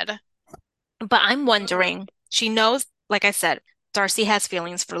God. But I'm Ooh. wondering, she knows, like I said, Darcy has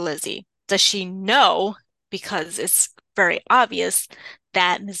feelings for Lizzie. Does she know because it's very obvious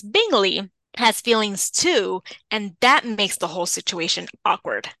that Miss Bingley has feelings too, and that makes the whole situation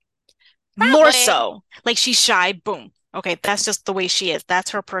awkward. More Probably. so. Like she's shy, boom. Okay, that's just the way she is.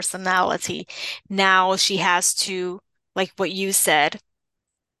 That's her personality. Now she has to, like what you said,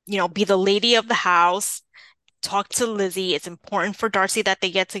 be the lady of the house, talk to Lizzie. It's important for Darcy that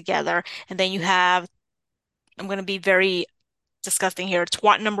they get together. And then you have, I'm going to be very disgusting here,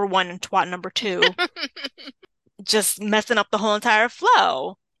 twat number one and twat number two, just messing up the whole entire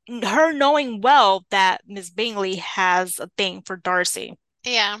flow. Her knowing well that Miss Bingley has a thing for Darcy.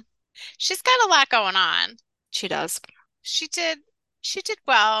 Yeah. She's got a lot going on. She does. She did she did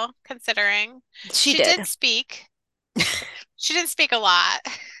well considering. She She did. did speak. She didn't speak a lot.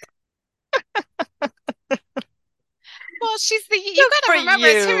 Well, you Good got for to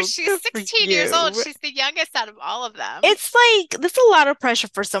remember too, you. she's Good for 16 years old. you. She's the youngest out of all of them. It's like, this is a lot of pressure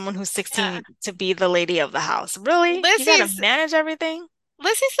for someone who's Yeah. 16 to be the lady of the house. Really? You gotta Lizzie's manage everything?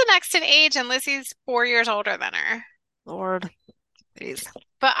 Lizzie's the next in age and Lizzie's 4 years older than her. Lord, please.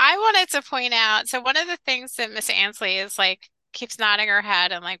 But I wanted to point out, so one of the things that Miss Ansley is like keeps nodding her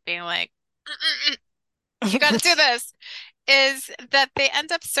head and like being like, "Mm-mm-mm, you got to do this," is that they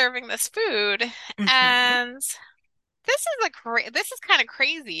end up serving this food Mhm. and this is kind of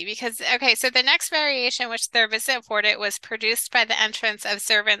crazy because okay, so the next variation which their visit afforded was produced by the entrance of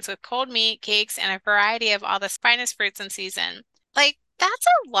servants with cold meat, cakes, and a variety of all the finest fruits in season. Like that's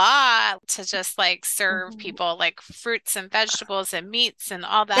a lot to just like serve Mhm. people like fruits and vegetables and meats and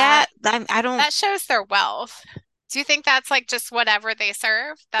all that. That I don't That shows their wealth. Do you think that's like just whatever they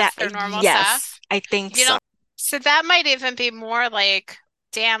serve? that That's their normal yes, stuff? I think You so. don't, so that might even be more like,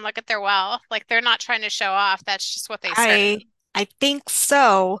 damn, look at their wealth. Like they're not trying to show off. That's just what they serve. I I think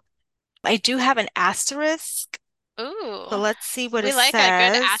so. I do have an asterisk. So Ooh, let's see what we it like a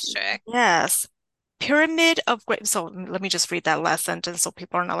good says. asterisk. Yes. Pyramid of Great. So let me just read that last sentence so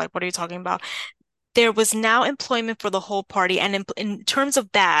people are not like, what are you talking about? There was now employment for the whole party. And in terms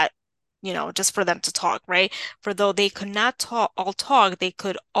of that, just for them to talk, right? For though they could not talk, they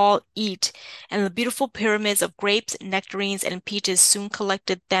could all eat. And the beautiful pyramids of grapes, nectarines, and peaches soon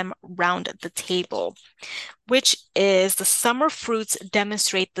collected them round the table, which is the summer fruits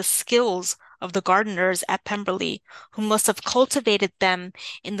demonstrate the skills of the gardeners at Pemberley, who must have cultivated them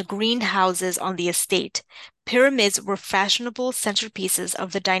in the greenhouses on the estate. Pyramids were fashionable centerpieces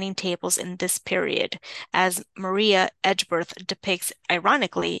of the dining tables in this period, as Maria Edgeworth depicts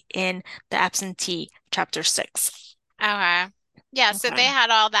ironically in The Absentee, chapter 6. Okay. Yeah, so they Okay. had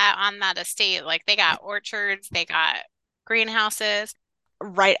all that on that estate. Like they got orchards, they got greenhouses.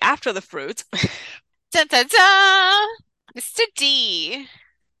 Right after the fruit. Dun, dun, dun! Mr. D.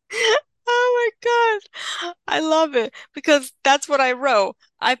 Oh my God. I love it because that's what I wrote.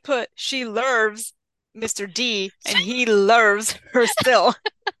 I put she loves Mr. D and he loves her still.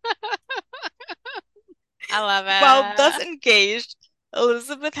 I love While thus it. engaged,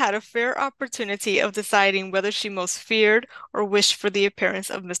 Elizabeth had a fair opportunity of deciding whether she most feared or wished for the appearance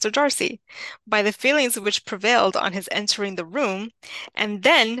of Mr. Darcy, by the feelings which prevailed on his entering the room, and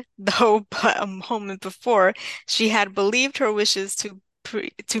then, though but a moment before, she had believed her wishes to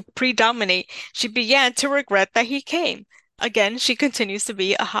predominate, she began to regret that he came. Again, she continues to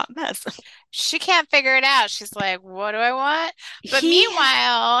be a hot mess. She can't figure it out. She's like, what do I want? But He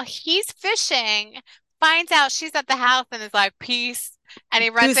meanwhile, he's fishing, finds out she's at the house and is like, peace. And he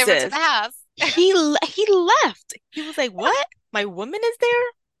runs over to the deuces. house. He left. He was like, "What? My woman is there?"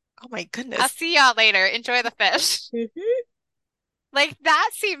 Oh my I'll goodness. see y'all later. Enjoy the fish. Mhm. Like, that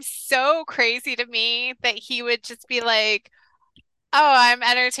seems so crazy to me that he would just be like, oh, I'm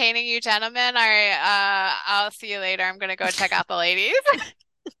entertaining you, gentlemen. All right, I'll see you later. I'm gonna go check out the ladies.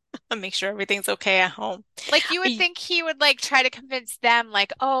 And make sure everything's okay at home. Like, you would He, think he would like try to convince them,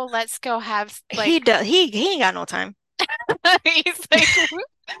 like, oh, let's go have he like, does. He ain't got no time. he's like,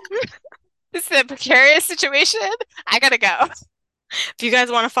 this is a precarious situation. I gotta go. If you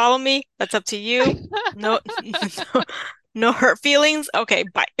guys want to follow me, that's up to you. No, no, no hurt feelings. Okay,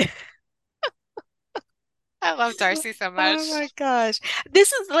 bye. I love Darcy so Oh much. my gosh.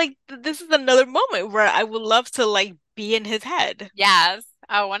 This is another moment where I would love to like be in his head. Yes.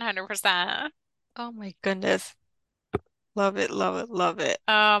 Oh, 100%. Oh my goodness. Love it, love it, love it.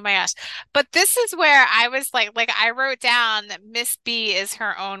 Oh my gosh. But this is where I was like I wrote down that Miss B is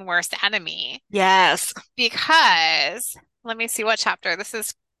her own worst enemy Yes. because let me see what chapter. This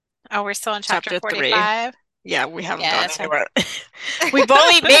is, oh, we're still in chapter Chapter 3. 45. Yeah, we haven't Yeah, gone chapter. anywhere. We've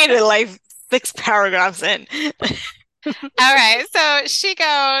only made it like 6 paragraphs in. Okay, so she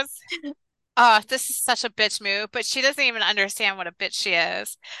goes, oh, this is such a bitch move, but she doesn't even understand what a bitch she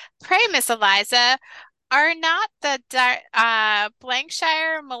is. Pray, Miss Eliza, Are not the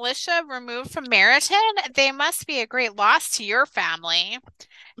Blankshire militia removed from Meryton? They must be a great loss to your family.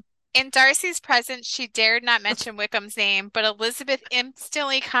 In Darcy's presence, she dared not mention Wickham's name, but Elizabeth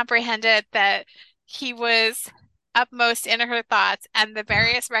instantly comprehended that he was upmost in her thoughts, and the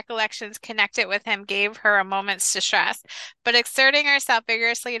various recollections connected with him gave her a moment's distress. But exerting herself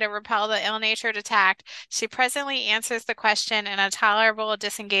vigorously to repel the ill-natured attack, she presently answers the question in a tolerable,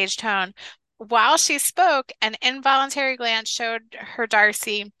 disengaged tone. While she spoke, an involuntary glance showed her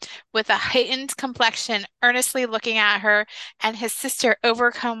Darcy, with a heightened complexion, earnestly looking at her, and his sister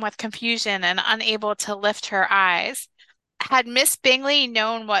overcome with confusion and unable to lift her eyes. Had Miss Bingley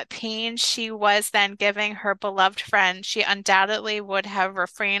known what pain she was then giving her beloved friend, she undoubtedly would have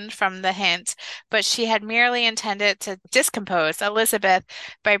refrained from the hint, but she had merely intended to discompose Elizabeth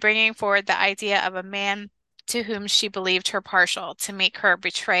by bringing forward the idea of a man to whom she believed her partial, to make her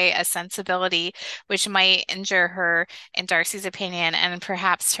betray a sensibility which might injure her in Darcy's opinion, and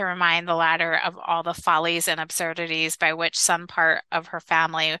perhaps to remind the latter of all the follies and absurdities by which some part of her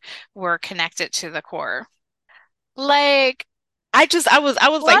family were connected to the core. Like, I was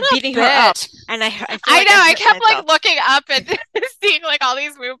what like a beating her up, bitch. and I feel I like know, I I hurt kept like myself. looking up and seeing like all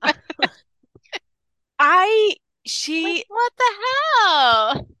these movements. I Like, she what the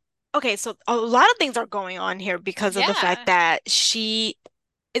hell? Okay, so a lot of things are going on here because of the fact Yeah. that she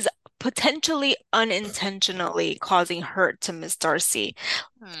is potentially unintentionally causing hurt to Miss Darcy.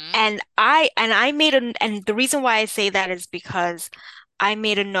 Hmm. And I made and the reason why I say that is because I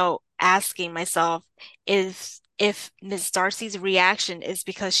made a note asking myself if Miss Darcy's reaction is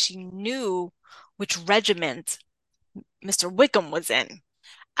because she knew which regiment Mr. Wickham was in.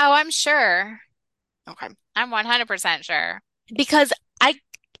 Oh, I'm sure. Okay. I'm 100% sure. Because I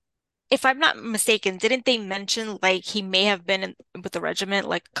if I'm not mistaken, didn't they mention like he may have been with the regiment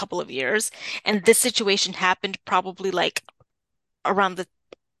like a couple of years, and this situation happened probably like around the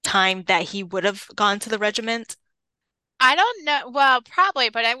time that he would have gone to the regiment? I don't know. Well, probably,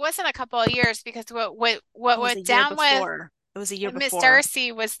 but it wasn't a couple of years because what It was a went year down with before. It was a year Miss before.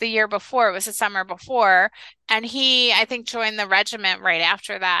 Darcy was the year before. It was the summer before, and he, I think, joined the regiment right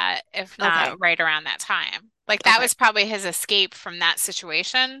after that, if Okay. not right around that time. Like that Okay. was probably his escape from that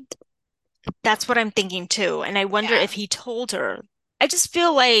situation. That's what I'm thinking too. And I wonder Yeah. if he told her. I just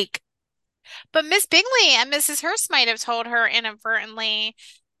feel like, But Miss Bingley and Mrs. Hurst might have told her inadvertently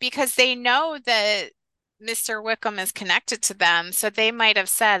because they know that Mr. Wickham is connected to them. So they might have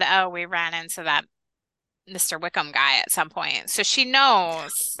said, "Oh, we ran into that Mr. Wickham guy at some point." So she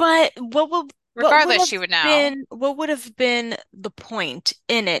knows. but Regardless, she would know. what would have been the point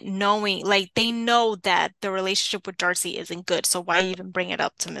in it, knowing like they know that the relationship with Darcy isn't good, so why even bring it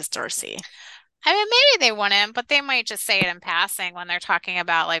up to Miss Darcy? I mean, maybe they wouldn't, but they might just say it in passing when they're talking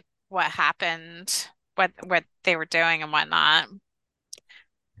about like what happened, what they were doing and whatnot.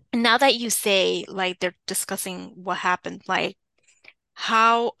 And now that you say like they're discussing what happened, like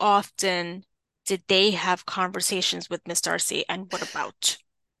how often did they have conversations with Miss Darcy and what about?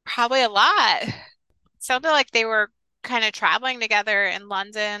 Probably a lot. Sounded like they were kind of traveling together in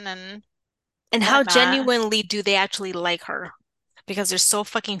London and And how whatnot. genuinely do they actually like her? Because they're so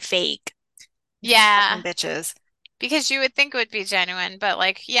fucking fake, these fucking Yeah, bitches. because you would think it would be genuine, but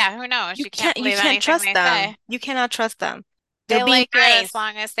like, yeah, who knows? You can't You believe can't anything trust they them. say. You cannot trust them. They're They being like you as nice,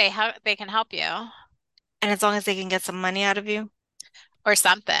 long as they can help you and as long as they can get some money out of you. or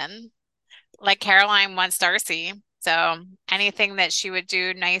something. Like Caroline wants Darcy. So anything that she would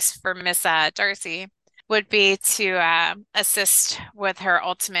do nice for Miss Darcy would be to assist with her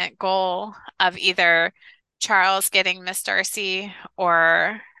ultimate goal of either Charles getting Miss Darcy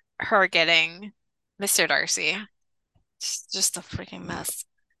or her getting Mr. Darcy. She's just a freaking mess.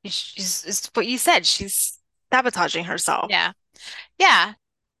 It's what you said. She's sabotaging herself. Yeah. Yeah.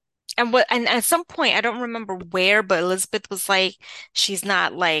 And at some point, I don't remember where, but Elizabeth was like, she's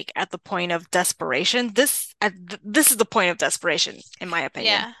not like at the point of desperation. This is the point of desperation, in my opinion.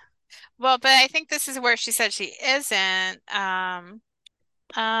 Yeah. Well, but I think this is where she said she isn't.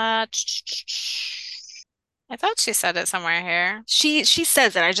 Uh, I thought she said it somewhere here. She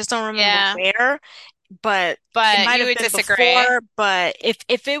says it. I just don't remember Yeah. where, but it But might you have would been disagree. before. But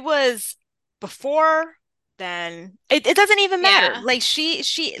if it was before, then it doesn't even matter. Yeah. Like she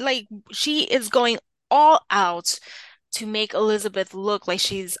is going all out to make Elizabeth look like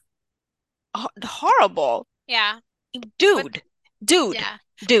she's horrible. Yeah. But Dude, dude, yeah.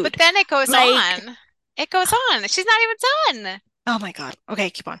 But dude. then it goes Like, on. It goes on. She's not even done. oh my God. Okay,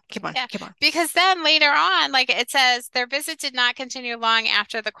 keep on, keep on, Yeah. keep on. Because then later on, like it says, their visit did not continue long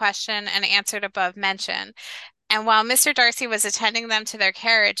after the question and answered above mentioned. And while Mr. Darcy was attending them to their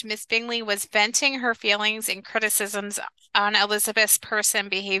carriage, Miss Bingley was venting her feelings and criticisms on Elizabeth's person,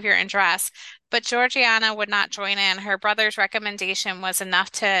 behavior, and dress. But Georgiana would not join in. Her brother's recommendation was enough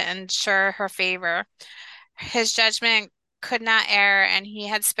to ensure her favor. His judgment could not err, and he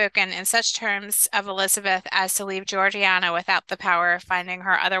had spoken in such terms of Elizabeth as to leave Georgiana without the power of finding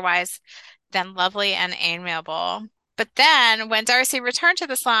her otherwise than lovely and amiable. But then, when Darcy returned to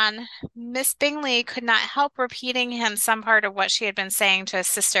the salon, Miss Bingley could not help repeating him some part of what she had been saying to his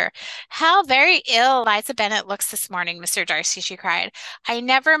sister. "How very ill Eliza Bennet looks this morning, Mr. Darcy," she cried. "I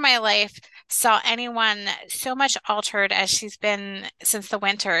never in my life saw anyone so much altered as she's been since the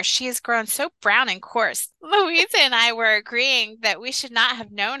winter. She has grown so brown and coarse. Louisa and I were agreeing that we should not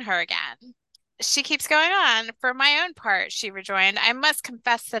have known her again." She keeps going on. "For my own part," she rejoined, "I must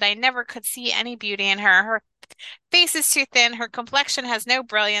confess that I never could see any beauty in her. Her face is too thin, her complexion has no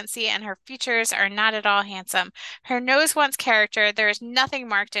brilliancy, and her features are not at all handsome. Her nose wants character, there is nothing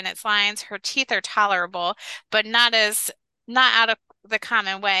marked in its lines, her teeth are tolerable, but not out of the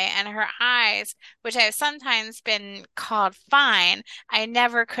common way, and her eyes, which have sometimes been called fine, I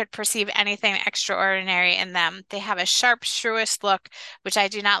never could perceive anything extraordinary in them. They have a sharp, shrewish look, which I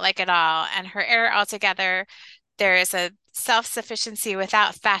do not like at all, and her air altogether, there is a self-sufficiency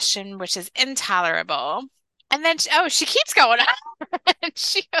without fashion which is intolerable." And then, oh, she keeps going on. And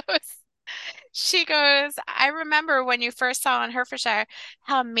she goes, "I remember when you first saw in Herefordshire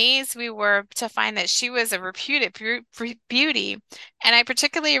how amazed we were to find that she was a reputed beauty. And I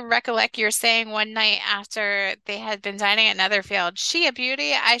particularly recollect your saying one night after they had been dining at Netherfield, 'She a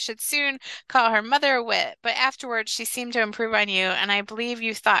beauty? I should soon call her mother a wit.' But afterwards she seemed to improve on you, and I believe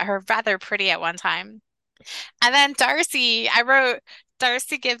you thought her rather pretty at one time." And then Darcy, I wrote,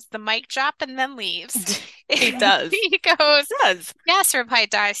 "Darcy gives the mic drop and then leaves." He does. He goes, He does. "Yes," replied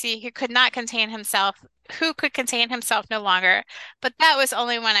Darcy, who could contain himself no longer. "But that was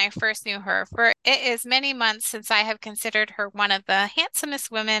only when I first knew her, for it is many months since I have considered her one of the handsomest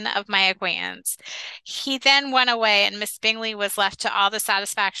women of my acquaintance." He then went away, and Miss Bingley was left to all the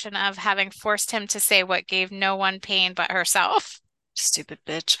satisfaction of having forced him to say what gave no one pain but herself. Stupid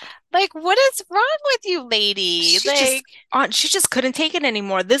bitch. Like, what is wrong with you, lady? She just Like, she just couldn't take it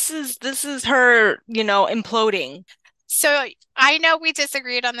anymore. This is her, imploding. so I know we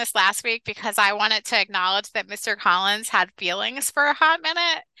disagreed on this last week because I wanted to acknowledge that Mr. Collins had feelings for a hot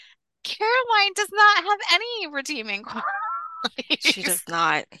minute. Caroline does not have any redeeming She does qualities.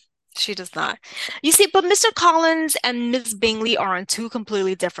 not. She does not. You see, but Mr. Collins and Miss Bingley are on two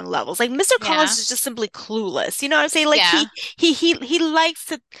completely different levels. Like Mr. Yeah, Collins is just simply clueless. You know what I'm saying? Like yeah, he likes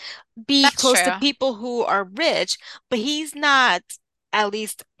to be that's close to true. people who are rich, but he's not, at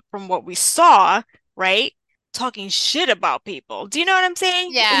least from what we saw, right? Talking shit about people. Do you know what I'm saying?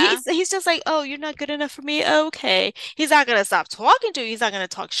 Yeah, He's just like, oh, you're not good enough for me. Okay. He's not gonna stop talking to you. He's not gonna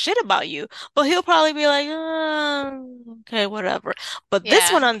talk shit about you, but he'll probably be like, okay, whatever. But this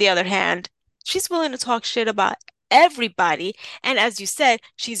yeah, one, on the other hand, she's willing to talk shit about everybody. And as you said,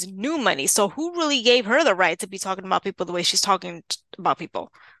 she's new money. So who really gave her the right to be talking about people the way she's talking about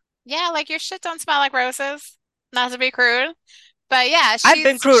people? yeah. Like your shit don't smell like roses. Not to be crude, but yeah, I've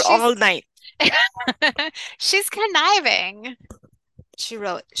been she's crude she's all night. she's conniving. She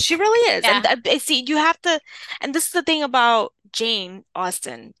really is. And Yeah, I see, you have to, and this is the thing about Jane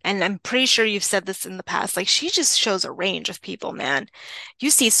Austen, and I'm pretty sure you've said this in the past. Like she just shows a range of people, man. You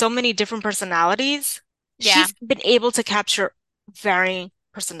see so many different personalities. yeah, She's been able to capture varying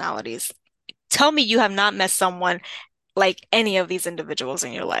personalities. Tell me you have not met someone like any of these individuals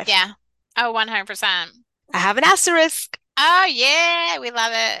in your life. yeah. Oh, 100%. I have an asterisk. Oh yeah, we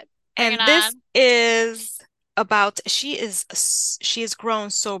love it. Bring it And this on. is about she has grown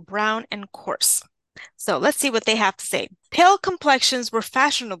so brown and coarse. So let's see what they have to say. Pale complexions were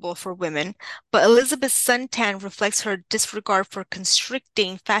fashionable for women, but Elizabeth's suntan reflects her disregard for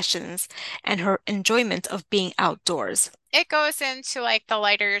constricting fashions and her enjoyment of being outdoors. It goes into like the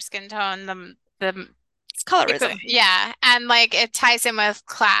lighter skin tone, It's colorism. yeah, and like it ties in with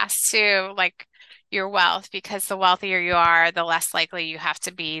class too, like your wealth, because the wealthier you are, the less likely you have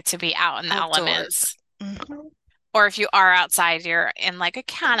to be out in the Outdoors. elements. Mhm. Or if you are outside, you're in like a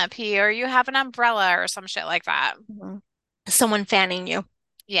canopy or you have an umbrella or some shit like that. Mhm. Someone fanning you.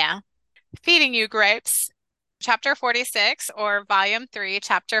 Yeah. Feeding you grapes. Chapter 46 or volume 3,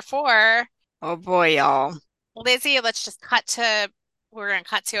 chapter 4. Oh boy, y'all. Lizzie, we're going to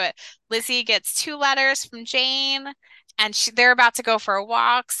cut to it. Lizzie gets two letters from Jane, and they're about to go for a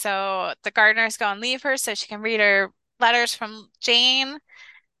walk. So the gardener's going to leave her so she can read her letters from Jane.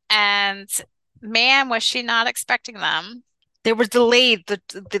 And man, was she not expecting them. They were delayed.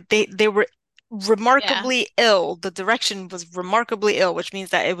 They were Yeah. remarkably ill. The direction was remarkably ill, which means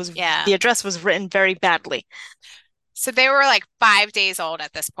that Yeah. the address was written very badly. So they were like 5 days old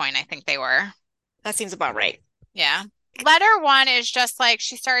at this point, I think they were. That seems about right. Yeah. Letter one is just like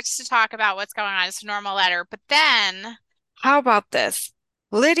she starts to talk about what's going on. It's a normal letter. But then, How about this?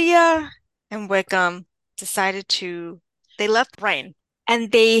 Lydia and Wickham decided to, they left Rain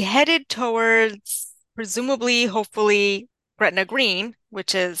and they headed towards, presumably, hopefully, Gretna Green,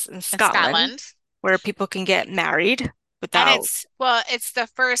 which is in in Scotland, Scotland, where people can get married and without. well, it's the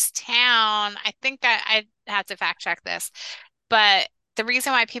first town. I think I had to fact check this, but the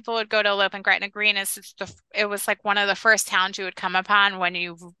reason why people would go to elope in Gretna Green is it was like one of the first towns you would come upon when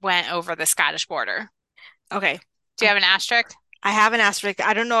you went over the Scottish border. Okay. Do you have an asterisk? I have an asterisk.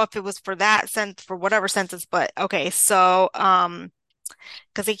 I don't know if it was for that sense, for whatever sentence, but okay. So,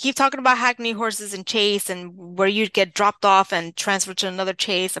 because they keep talking about Hackney horses and Chase and where you'd get dropped off and transferred to another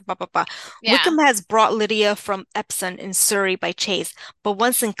Chase. Blah, blah, blah. Yeah. Wickham has brought Lydia from Epsom in Surrey by Chase, but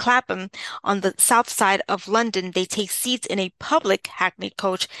once in Clapham on the south side of London, they take seats in a public Hackney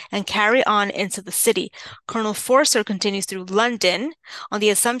coach and carry on into the city. Colonel Forster continues through London on the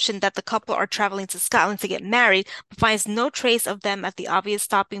assumption that the couple are traveling to Scotland to get married, but finds no trace of them at the obvious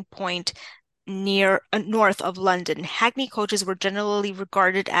stopping point near north of London. Hackney coaches were generally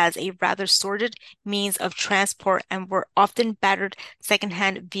regarded as a rather sordid means of transport and were often battered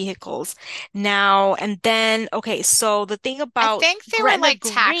secondhand vehicles. Now and then, okay, so the thing I about think they were Gretna like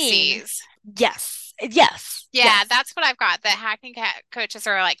Green, taxis. yes, yes, Yeah, yes. that's what I've got. The hacking coaches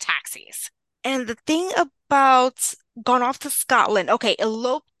are like taxis. And the thing about gone off to Scotland, okay,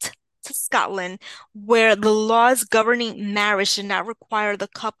 eloped to Scotland, where the laws governing marriage did not require the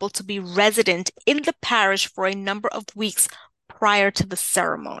couple to be resident in the parish for a number of weeks prior to the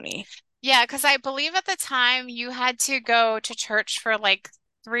ceremony. Yeah, because I believe at the time you had to go to church for like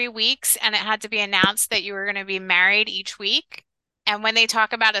 3 weeks and it had to be announced that you were going to be married each week. And when they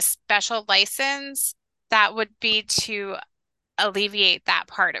talk about a special license, that would be to alleviate that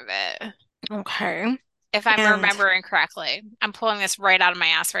part of it, Okay. if I'm And remembering correctly. I'm pulling this right out of my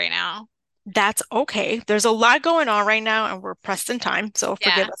ass right now. that's okay. There's a lot going on right now, and we're pressed in time, so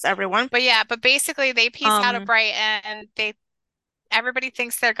forgive Yeah. us, everyone. But yeah, but basically they piece out of Um, Brighton and they everybody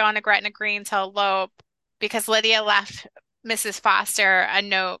thinks they're going to Gretna Green to elope because Lydia left Mrs. Foster a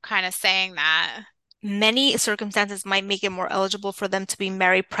note kind of saying that. Many circumstances might make it more eligible for them to be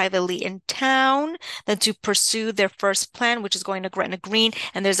married privately in town than to pursue their first plan, which is going to Gretna Green.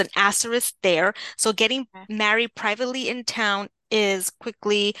 And there's an asterisk there. So getting married privately in town is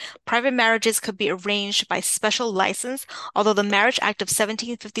quickly, private marriages could be arranged by special license, although the Marriage Act of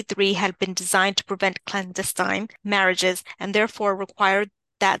 1753 had been designed to prevent clandestine marriages and therefore required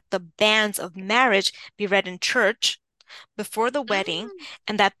that the banns of marriage be read in church before the wedding, Mm.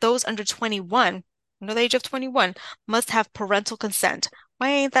 and that those under 21, under the age of 21, must have parental consent. Why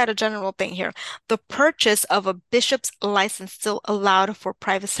ain't that a general thing here? The purchase of a bishop's license still allowed for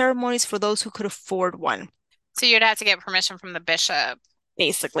private ceremonies for those who could afford one, So you'd have to get permission from the bishop.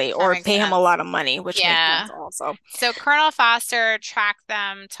 basically, That or makes pay him a sense. lot of money, which makes sense Yeah. also, So Colonel Foster tracked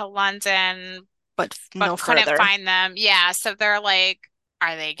them to London, but but no couldn't further. find them. Yeah. So they're like,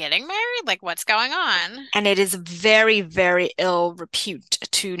 are they getting married? Like, what's going on? And it is very, very ill repute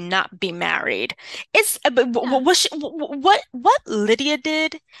to not be married. It's but Yeah. what Lydia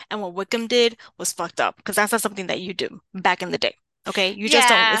did and what Wickham did was fucked up because that's not something that you do back in the day. Okay, you just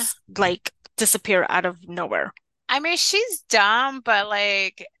don't Yeah. it's like disappear out of nowhere. I mean, she's dumb, but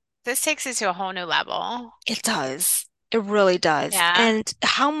like, this takes it to a whole new level. It does. It really does. Yeah. And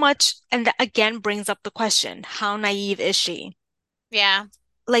how much, and that again brings up the question, how naive is she? Yeah.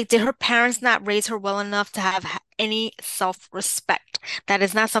 Like, did her parents not raise her well enough to have any self-respect? That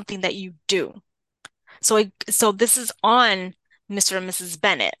is not something that you do. So this is on Mr. and Mrs.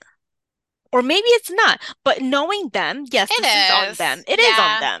 Bennett. Or maybe it's not, but knowing them, yes, this is on It them. is. It is on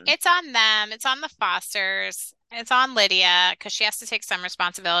Yeah. them. It's on them. It's on the Fosters. It's on Lydia because she has to take some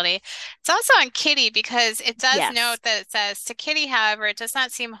responsibility. It's also on Kitty because it does Yes. note that it says to Kitty, however, it does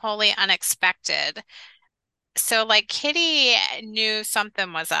not seem wholly unexpected. So like Kitty knew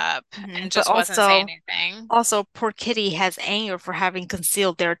something was up and But just wasn't saying also, anything. also, poor Kitty has anger for having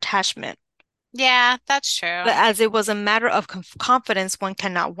concealed their attachment. Yeah, that's But true. as it was a matter of confidence, one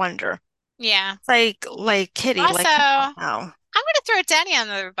cannot wonder. Yeah. It's like Kitty, Also, like, come on now. I'm going to throw Denny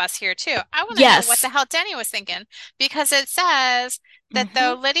under the bus here too. I want to know what Yes. the hell Denny was thinking because it says that Hmm.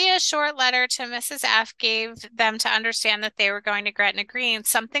 though Lydia's short letter to Mrs. F gave them to understand that they were going to Gretna Green,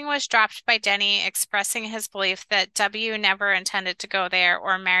 something was dropped by Denny expressing his belief that W never intended to go there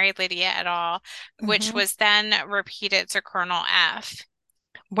or marry Lydia at all, which Hmm. was then repeated to Colonel F.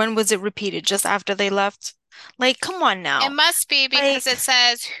 When was it repeated? Just after they left? Like, come on It now. must be because Like, it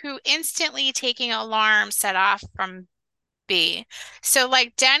says who instantly taking alarm set off from B. So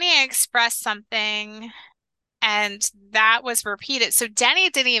like Denny expressed something and that was repeated. So Denny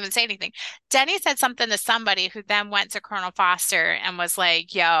didn't even say anything. Denny said something to somebody who then went to Colonel Foster and was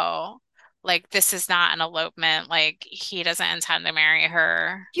like, yo, like this is not an elopement. Like he doesn't intend to marry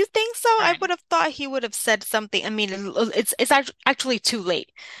her. you think so? Or I would have thought he would have said something. I mean, it's actually too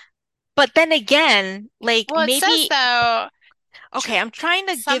late. But then again, like well, it says maybe though, okay, I'm trying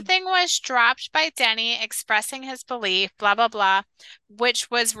to give something was dropped by Denny expressing his belief, blah, blah, blah, which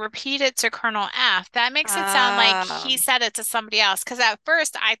was repeated to Colonel F. That makes it sound like he um said it to somebody else. Because at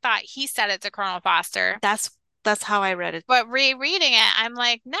first I thought he said it to Colonel Foster. that's that's how I read it. But rereading it, I'm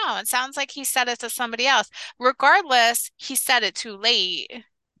like, no, it sounds like he said it to somebody else. Regardless, he said it too late.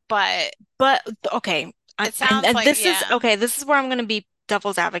 But But okay, it sounds and like, this is yeah, okay. This is where I'm going to be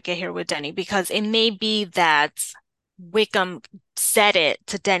devil's advocate here with Denny because it may be that Wickham said it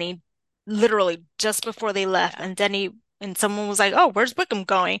to Denny literally just before they left, yeah, and Denny and someone was like, "Oh, where's Wickham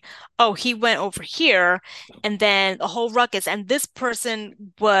going?" Oh, he went over here, and then a whole ruckus. And this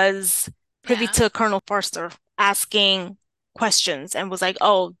person was privy yeah, to Colonel Forster asking questions and was like,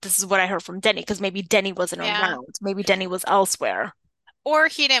 "Oh, this is what I heard from Denny," because maybe Denny wasn't yeah. around, maybe Denny was elsewhere. Or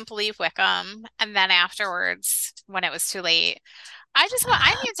he didn't believe Wickham. And then afterwards, when it was too late, I need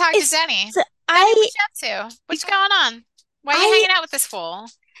to talk to It's Denny. Denny, what I you up to? What's going on? Why are you I hanging out with this fool?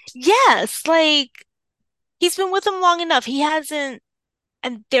 yes, like he's been with him long enough. He hasn't,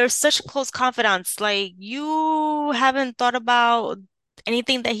 and they're such close confidants. Like you haven't thought about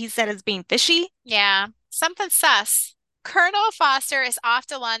anything that he said as being fishy, Yeah, something sus. Colonel Foster is off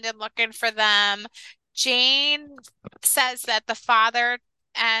to London looking for them. Jane says that the father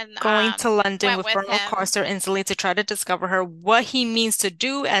and going to London went with with Colonel him. Carcer instantly to try to discover her. What he means to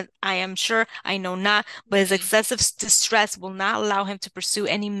do, and I am sure I know not, but his Mhm. excessive distress will not allow him to pursue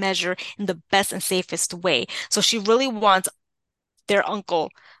any measure in the best and safest way. So she really wants their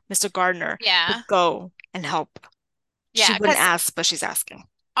uncle, Mr. Gardner, to Yeah. go and help. She Yeah, wouldn't because ask, but she's asking.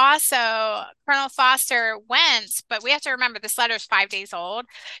 also Colonel Foster went, but we have to remember this letter is 5 days old.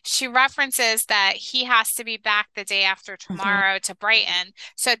 She references that he has to be back the day after Hmm. tomorrow to Brighton.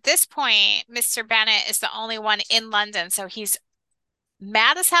 So at this point, Mr. Bennett is the only one in London, so he's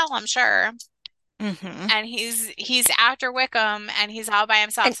mad as hell, I'm sure. Hmm. And he's after Wickham and he's all by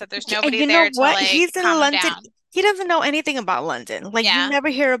himself, And so there's and nobody you know there to what? like He's in calm him London. down. He doesn't know anything about London. Like you Yeah. never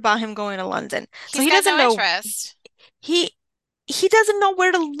hear about him going to London. So He's he got doesn't no know interest. he he doesn't know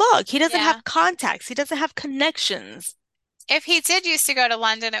where to look. He doesn't Yeah. have contacts. He doesn't have connections. If he did used to go to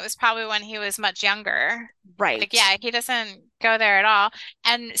London, it was probably when he was much younger. Like, Right. yeah, he doesn't go there at all.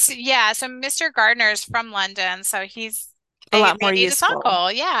 And so, yeah, so Mr. Gardner's from London, so A they lot they more need his useful.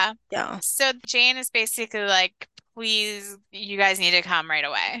 uncle. Yeah. Yeah. So Jane is basically like, please, you guys need to come right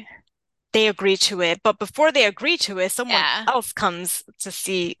away. They agree to it, but before they agree to it, someone Yeah. else comes to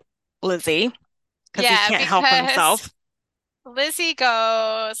see Lizzie because he Yeah, can't help because himself. Lizzie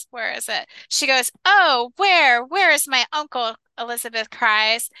goes, where is it? She goes, oh, where? Where is my uncle? Elizabeth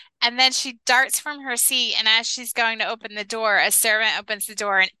cries. And then she darts from her seat. And as she's going to open the door, a servant opens the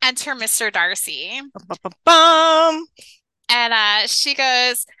door and enter Mr. Darcy. Bum. And she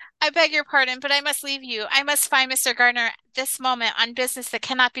goes, I beg your pardon, but I must leave you. I must find Mr. Gardner this moment on business that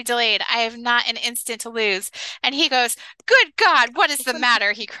cannot be delayed. I have not an instant to lose. And he goes, good God, what is the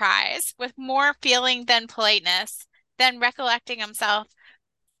matter? He cries, with more feeling than politeness. Then recollecting himself,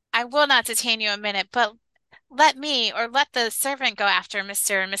 I will not detain you a minute, but let me or let the servant go after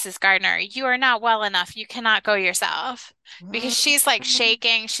Mr. and Mrs. Gardner. You are not well enough. You cannot go yourself. Because she's like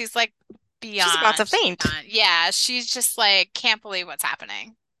shaking. She's like She's about to beyond, faint. beyond. Yeah, she's just like, can't believe what's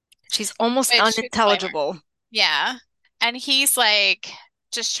happening. She's almost Which, who can blame her? unintelligible. Yeah. And he's like,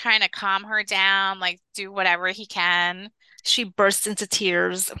 just trying to calm her down, like, do whatever he can. She bursts into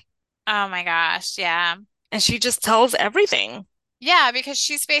tears Oh my gosh. Yeah. and she just tells everything. Yeah, because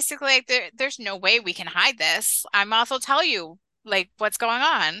she's basically like, there's no way we can hide this. I might as well tell you, like, what's going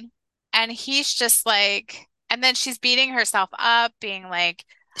on. And he's just like, and then she's beating herself up, being like,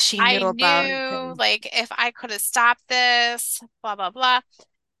 She knew I about knew, him. like, if I could have stopped this, blah, blah, blah.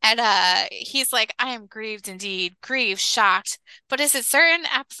 And he's like, I am grieved indeed, grieved, shocked. But is it certain?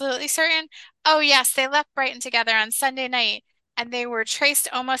 Absolutely certain? Oh, yes, they left Brighton together on Sunday night, and they were traced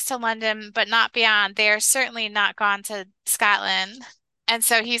almost to London, but not beyond. They are certainly not gone to Scotland. And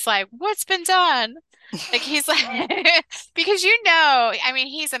so he's like, what's been done? Like he's like, because I mean,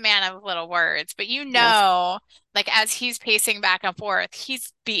 he's a man of little words, but Yes. like as he's pacing back and forth,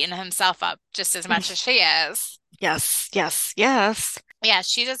 he's beating himself up just as much as she is. Yes, yes, yes. Yeah,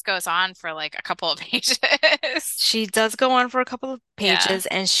 she just goes on for like a couple of pages. She does go on for a couple of Yeah. pages,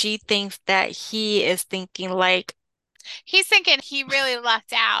 and she thinks that he is thinking like, He's thinking he really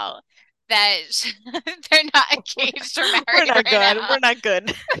lucked out that they're not engaged or we're married not right good. now. We're not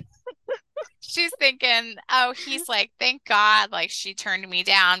good. She's thinking, oh, he's like, thank God, like she turned me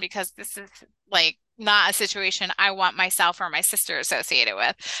down because this is like not a situation I want myself or my sister associated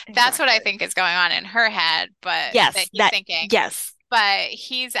with. That's what I Exactly. think is going on in her head, but that Yes, he's that, thinking. yes. But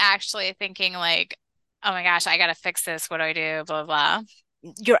he's actually thinking like, oh my gosh, I gotta fix this. What do I do? Blah, blah.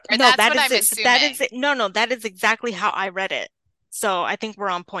 You're, Or no, that's that what is I'm it. That is assuming. it. No, no, that is exactly how I read it. So I think we're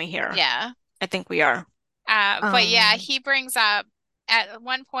on point here. Yeah. I think we are. But yeah, Um, he brings up at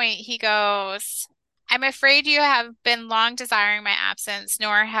one point, he goes, I'm afraid you have been long desiring my absence,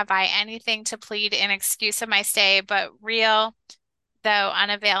 nor have I anything to plead in excuse of my stay, but real, though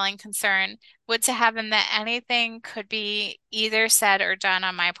unavailing concern. Would to heaven that anything could be either said or done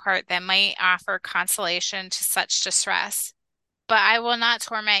on my part that might offer consolation to such distress. But I will not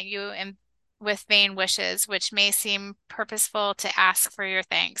torment you with vain wishes, which may seem purposeful to ask for your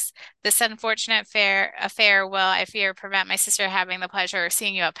thanks. This unfortunate affair will, I fear, prevent my sister having the pleasure of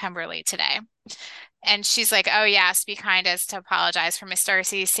seeing you at Pemberley today. And she's like, oh, yes, be kind as to apologize for Miss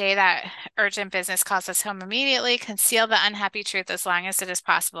Darcy. Say that urgent business calls us home immediately. Conceal the unhappy truth as long as it is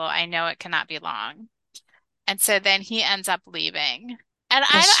possible. I know it cannot be long. And so then he ends up leaving. And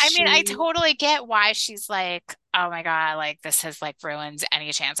and I mean, I she, totally get why she's like, oh my God, like this has like ruined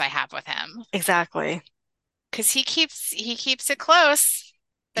any chance I have with him. exactly. Because he keeps it close.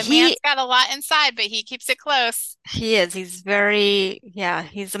 The He man's got a lot inside, but he keeps it close. he is. He's very, yeah,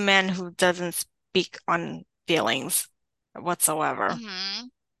 he's a man who doesn't speak on feelings whatsoever. Hmm.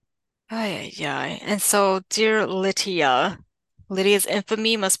 Ay, ay, ay. And so, dear Lydia, Lydia's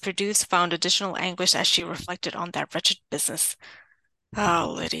infamy must produce found additional anguish as she reflected on that wretched business.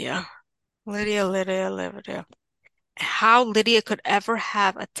 Oh, Lydia. Lydia, Lydia, Lydia. How Lydia could ever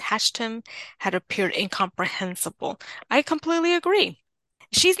have attached him had appeared incomprehensible. I completely agree.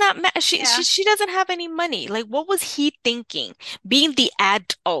 She's not ma Yeah. she doesn't have any money. Like, what was he thinking? Being the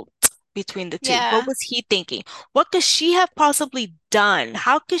adult between the two, what Yeah. was he thinking? What could she have possibly done?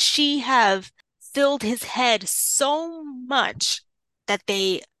 How could she have filled his head so much that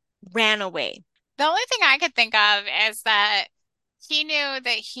they ran away? The only thing I could think of is that he knew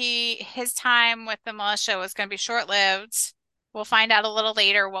that his time with the militia was going to be short-lived. We'll find out a little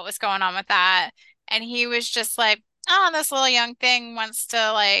later what was going on with that. And he was just like, oh, this little young thing wants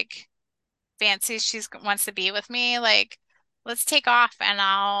to like fancies she's wants to be with me. Like, let's take off and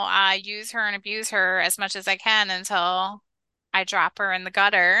I'll use her and abuse her as much as I can until I drop her in the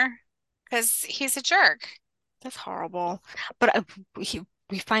gutter. Because he's a jerk. That's horrible. But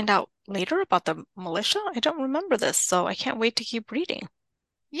we find out later about the militia. I don't remember this, so I can't wait to keep reading.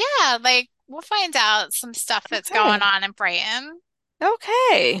 Yeah, like we'll find out some stuff that's going Okay. on in Brighton.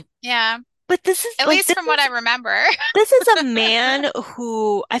 Okay. Yeah, But this is at like least from what I remember. this is a man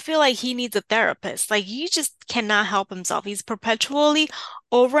who I feel like he needs a therapist. Like he just cannot help himself. He's perpetually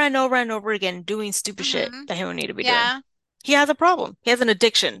over and over and over again doing stupid shit Hmm. that he don't need to be doing. Yeah, He has a problem. He has an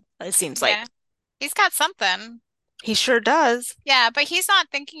addiction, it seems yeah. like. He's got something. He sure does. Yeah, but he's not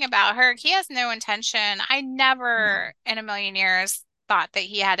thinking about her. He has no intention. I No, never in a million years thought that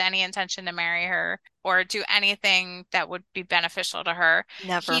he had any intention to marry her or do anything that would be beneficial to her. He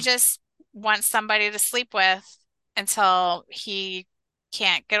never. just wants somebody to sleep with until he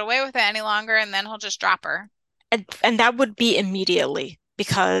can't get away with it any longer, and then he'll just drop her. And that would be immediately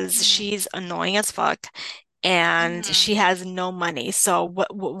because Hmm. she's annoying as fuck and Hmm. she has no money. So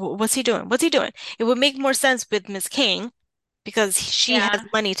what's he doing? What's he doing? It would make more sense with Miss King because she has Yeah,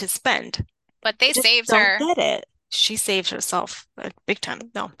 money to spend. but I they just saved don't her. get it. She saved herself big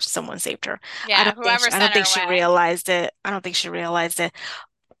time. No, someone saved her. Yeah, whoever I don't sent her think she away. realized it. I don't think she realized it.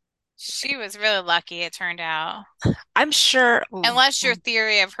 She was really lucky, it turned out. I'm sure. Ooh, Unless your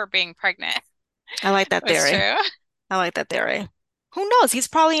theory of her being pregnant I like that was theory. true. I like that theory. Who knows? He's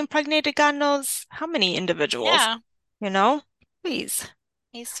probably impregnated God knows how many individuals, Yeah. you know? Please.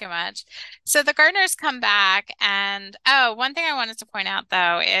 He's too much. So the gardeners come back, and oh, one thing I wanted to point out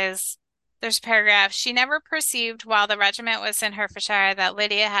though is there's a paragraph. She never perceived while the regiment was in Hertfordshire that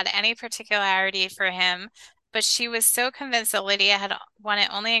Lydia had any particularity for him, but she was so convinced that Lydia had wanted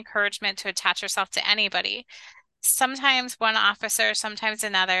only encouragement to attach herself to anybody. Sometimes one officer, sometimes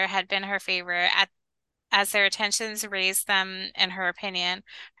another had been her favorite. As their attentions raised them in her opinion,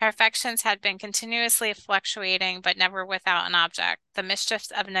 her affections had been continuously fluctuating, but never without an object. The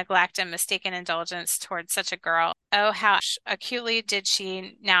mischiefs of neglect and mistaken indulgence towards such a girl. Oh, how acutely did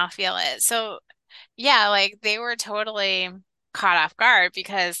she now feel it. So, yeah, like they were totally. caught off guard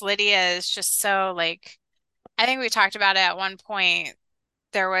because Lydia is just so like, I think we talked about it at one point.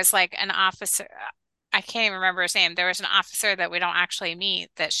 There was like an officer, I can't even remember his name. There was an officer that we don't actually meet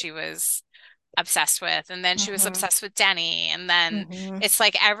that she was obsessed with. And then she was Hmm. obsessed with Denny. And then Hmm. it's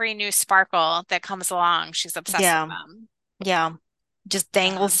like every new sparkle that comes along, she's obsessed with Yeah, them. yeah. Just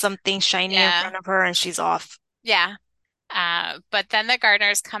dangles Um, something shiny in yeah, front of her and she's off. yeah. But then the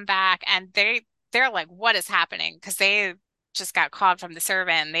gardeners come back and they're like, what is happening? Because they just got called from the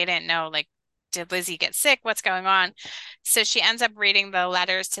servant and they didn't know like, did Lizzie get sick? What's going on? So she ends up reading the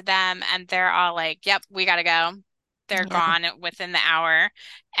letters to them and they're all like, yep, we gotta go. They're Yeah, gone within the hour.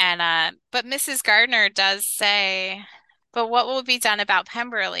 And but Mrs. Gardner does say, but what will be done about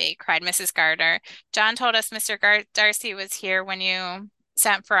Pemberley? Cried Mrs. Gardner. John told us Mr. Darcy was here when you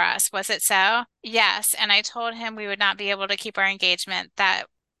sent for us. Was it so? Yes, and I told him we would not be able to keep our engagement. That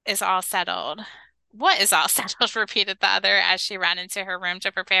is all settled. What is all settled? Repeated the other as she ran into her room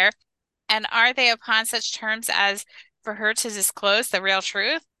to prepare. And are they upon such terms as for her to disclose the real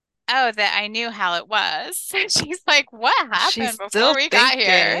truth? Oh, that I knew how it was. She's like, what she's happened before still we got thinking.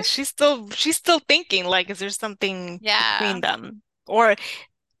 here? She's still thinking like, is there something Yeah, between them? Or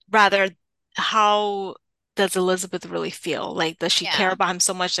rather, how does Elizabeth really feel? Like, does she care yeah, about him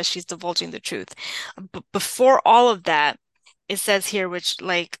so much that she's divulging the truth? But before all of that, it says here, which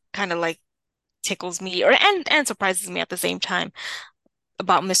like kind of like tickles me or and surprises me at the same time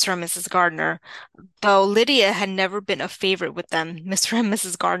about Mr. and Mrs. Gardner. Though Lydia had never been a favorite with them, Mr. and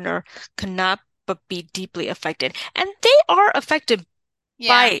Mrs. Gardner could not but be deeply affected. And they are affected yeah.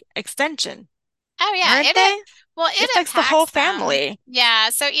 by extension, Oh yeah, aren't they? well, It it affects the whole impacts them. family. Yeah,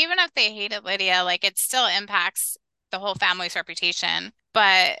 so even if they hated Lydia, like it still impacts the whole family's reputation.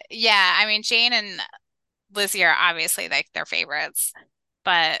 But yeah, I mean Jane and Lizzie are obviously like their favorites,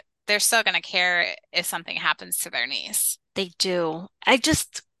 but they're still gonna care if something happens to their niece. They do. I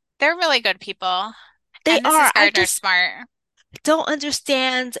just, They're really good people. they And are. Mrs. I Gardner's just smart. don't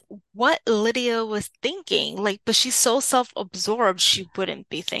understand what Lydia was thinking. Like, but she's so self-absorbed, she wouldn't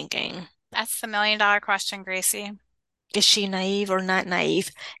be thinking. That's the million-dollar question, Gracie. Is she naive or not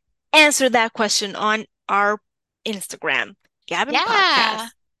naive? Answer that question on our Instagram, Gavin Yeah. Podcast.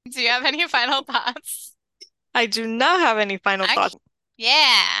 Do you have any final thoughts? I do not have any final I, thoughts.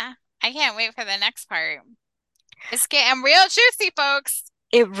 yeah. I can't wait for the next part. It's getting real juicy, folks.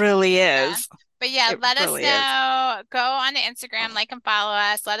 It really Yeah. is. But yeah, It let us really is. know. Go on to Instagram, like and follow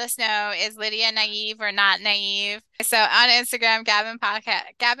us. Let us know, is Lydia naive or not naive? So on Instagram, Gavin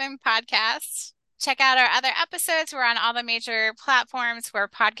Podcast. Check out our other episodes. We're on all the major platforms where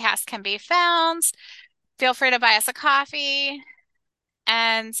podcasts can be found. Feel free to buy us a coffee.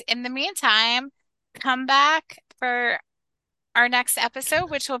 And in the meantime, come back for our next episode,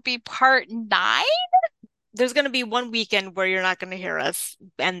 which will be part 9. There's going to be one weekend where you're not going to hear us,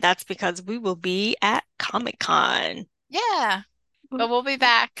 and that's because we will be at Comic-Con. Yeah, but we'll be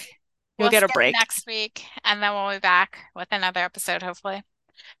back. You'll We'll get a skip break. next week and then we'll be back with another episode, hopefully.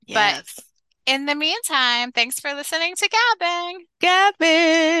 But Yes. in the meantime, thanks for listening to Gabbing.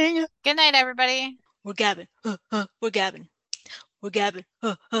 Gabbing. Good night, everybody. We're gabbing. We're gabbing. We're gabbing.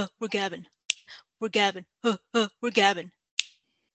 We're gabbing. We're gabbing. We're gabbing.